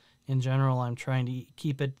up. In general, I'm trying to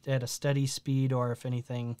keep it at a steady speed, or if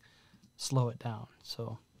anything, slow it down.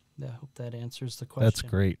 So I hope that answers the question. That's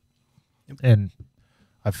great. And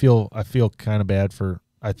I feel kind of bad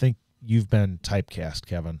I think you've been typecast,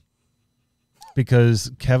 Kevin,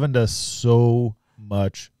 because Kevin does so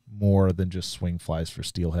much more than just swing flies for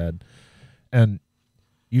steelhead. And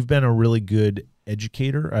you've been a really good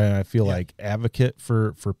educator. I feel like advocate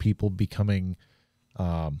for people becoming,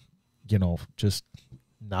 just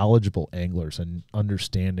knowledgeable anglers and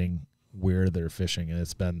understanding where they're fishing. And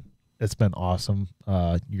it's been awesome.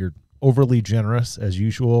 You're overly generous as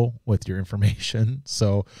usual with your information.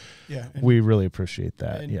 So we really appreciate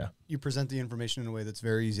that. And you present the information in a way that's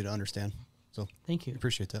very easy to understand. So thank you.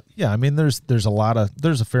 Appreciate that. Yeah. I mean, there's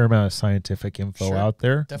a fair amount of scientific info out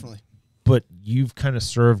there. Definitely. But you've kind of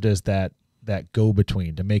served as that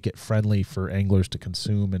go-between to make it friendly for anglers to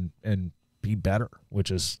consume and be better,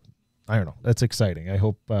 which is, I don't know. That's exciting. I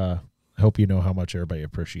hope you know how much everybody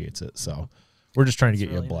appreciates it. So we're just trying to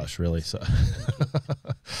get you a blush, really. So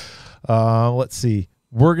let's see.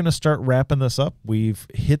 We're going to start wrapping this up. We've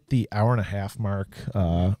hit the hour-and-a-half mark,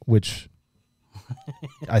 which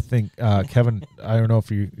I think, Kevin, I don't know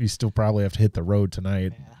if you still probably have to hit the road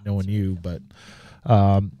tonight, knowing you, but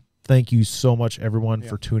thank you so much, everyone,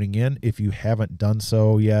 for tuning in. If you haven't done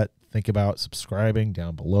so yet, think about subscribing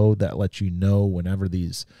down below. That lets you know whenever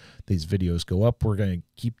these videos go up. We're going to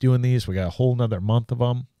keep doing these. We got a whole nother month of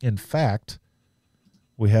them. In fact,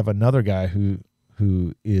 we have another guy who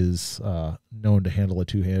is known to handle a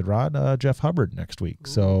two-handed rod, Jeff Hubbard, next week.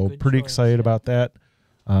 So pretty excited about that.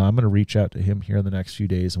 I'm going to reach out to him here in the next few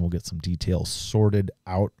days, and we'll get some details sorted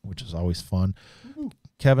out, which is always fun.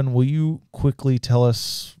 Kevin, will you quickly tell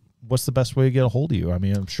us what's the best way to get a hold of you? I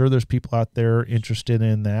mean, I'm sure there's people out there interested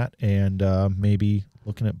in that and maybe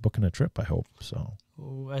looking at booking a trip, I hope. So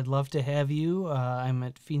I'd love to have you. I'm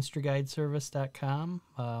at FeenstraGuideService.com.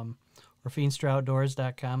 Or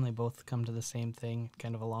FeenstraOutdoors.com. They both come to the same thing.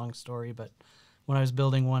 Kind of a long story, but when I was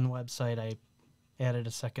building one website, I added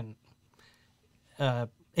a second.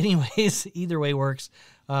 Anyways, either way works.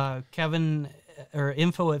 Kevin, or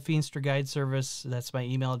info at Feenstra Guide Service. That's my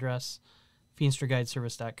email address.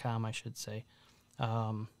 FeenstraGuideService.com, I should say.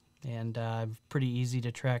 And pretty easy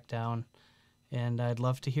to track down. And I'd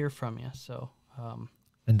love to hear from you. So,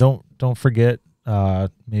 and don't forget.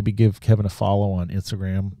 Maybe give Kevin a follow on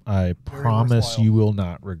Instagram. I promise you will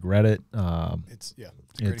not regret it.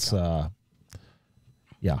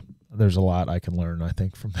 There's a lot I can learn, I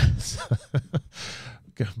think, from this.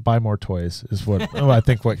 Buy more toys is what I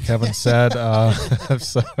think what Kevin said.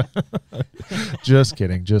 So, just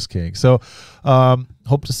kidding. So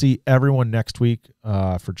hope to see everyone next week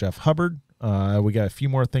for Jeff Hubbard. We got a few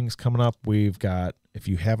more things coming up. We've got, if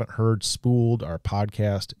you haven't heard, Spooled, our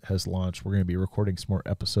podcast has launched. We're going to be recording some more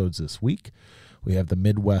episodes this week. We have the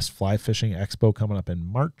Midwest Fly Fishing Expo coming up in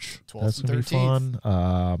March. That's going to be fun.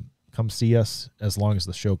 Come see us as long as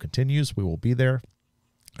the show continues. We will be there.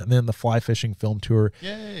 And then the Fly Fishing Film Tour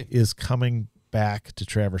is coming back to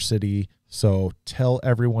Traverse City. So tell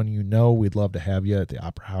everyone you know. We'd love to have you at the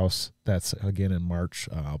Opera House. That's, again, in March.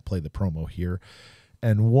 I'll play the promo here.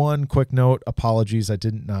 And one quick note, apologies, I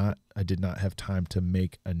did not have time to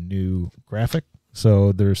make a new graphic.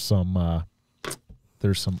 So there's some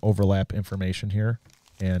overlap information here,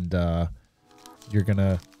 and you're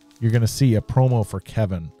gonna see a promo for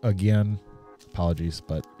Kevin again. Apologies,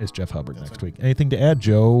 but it's Jeff Hubbard next week. Anything to add,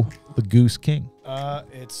 Joe, the Goose King?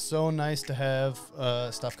 It's so nice to have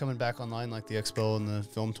stuff coming back online like the expo and the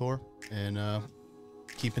film tour, and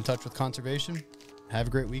keep in touch with conservation. Have a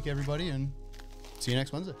great week, everybody, and see you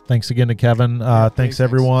next Wednesday. Thanks again to Kevin. Thanks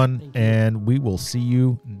everyone. And we will see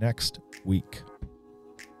you next week.